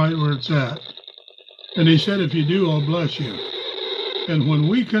sin right where it's at. And he said, if you do, I'll bless you. And when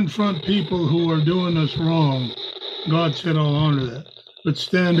we confront people who are doing us wrong, God said, I'll honor that. But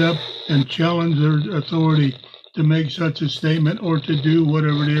stand up and challenge their authority to make such a statement or to do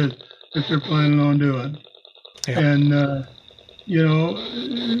whatever it is that they're planning on doing. Yeah. And,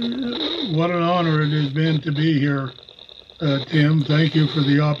 what an honor it has been to be here. Tim, thank you for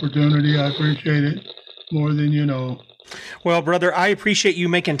the opportunity. I appreciate it more than you know. Well, brother, I appreciate you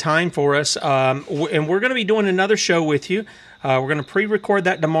making time for us. And we're going to be doing another show with you. We're going to pre-record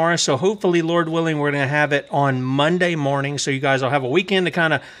that tomorrow. So hopefully, Lord willing, we're going to have it on Monday morning. So you guys will have a weekend to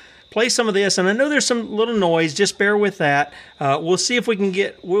kind of play some of this. And I know there's some little noise. Just bear with that. We'll see if we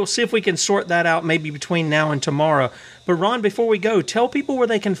can sort that out maybe between now and tomorrow. But Ron, before we go, tell people where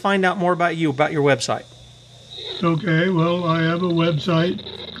they can find out more about you, about your website. Okay, well, I have a website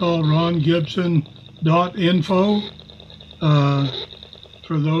called rongibson.info.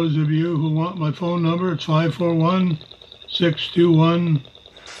 For those of you who want my phone number, it's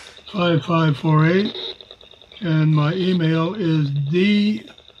 541-621-5548. And my email is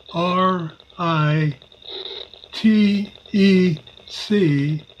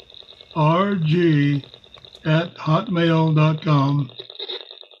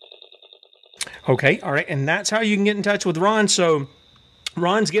Okay, all right, and that's how you can get in touch with Ron. So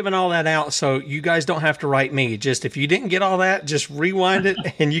Ron's giving all that out, so you guys don't have to write me. Just if you didn't get all that, just rewind it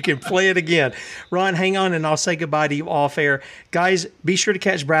and you can play it again. Ron, hang on, and I'll say goodbye to you off air. Guys, be sure to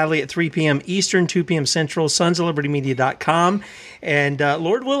catch Bradley at 3 p.m. Eastern, 2 p.m. Central, sonsoflibertymedia.com. And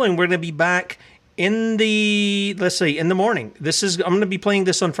Lord willing, we're going to be back in the morning. I'm going to be playing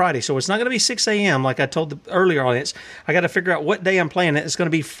this on Friday, so it's not going to be 6 a.m. like I told the earlier audience. I got to figure out what day I'm playing it. It's going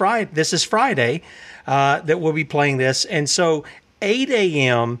to be Friday. This is Friday that we'll be playing this. And so 8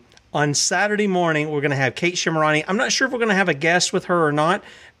 a.m. on Saturday morning, we're going to have Kate Shimarani. I'm not sure if we're going to have a guest with her or not,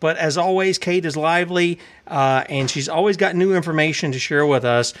 but as always, Kate is lively, and she's always got new information to share with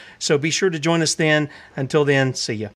us. So be sure to join us then. Until then, see ya.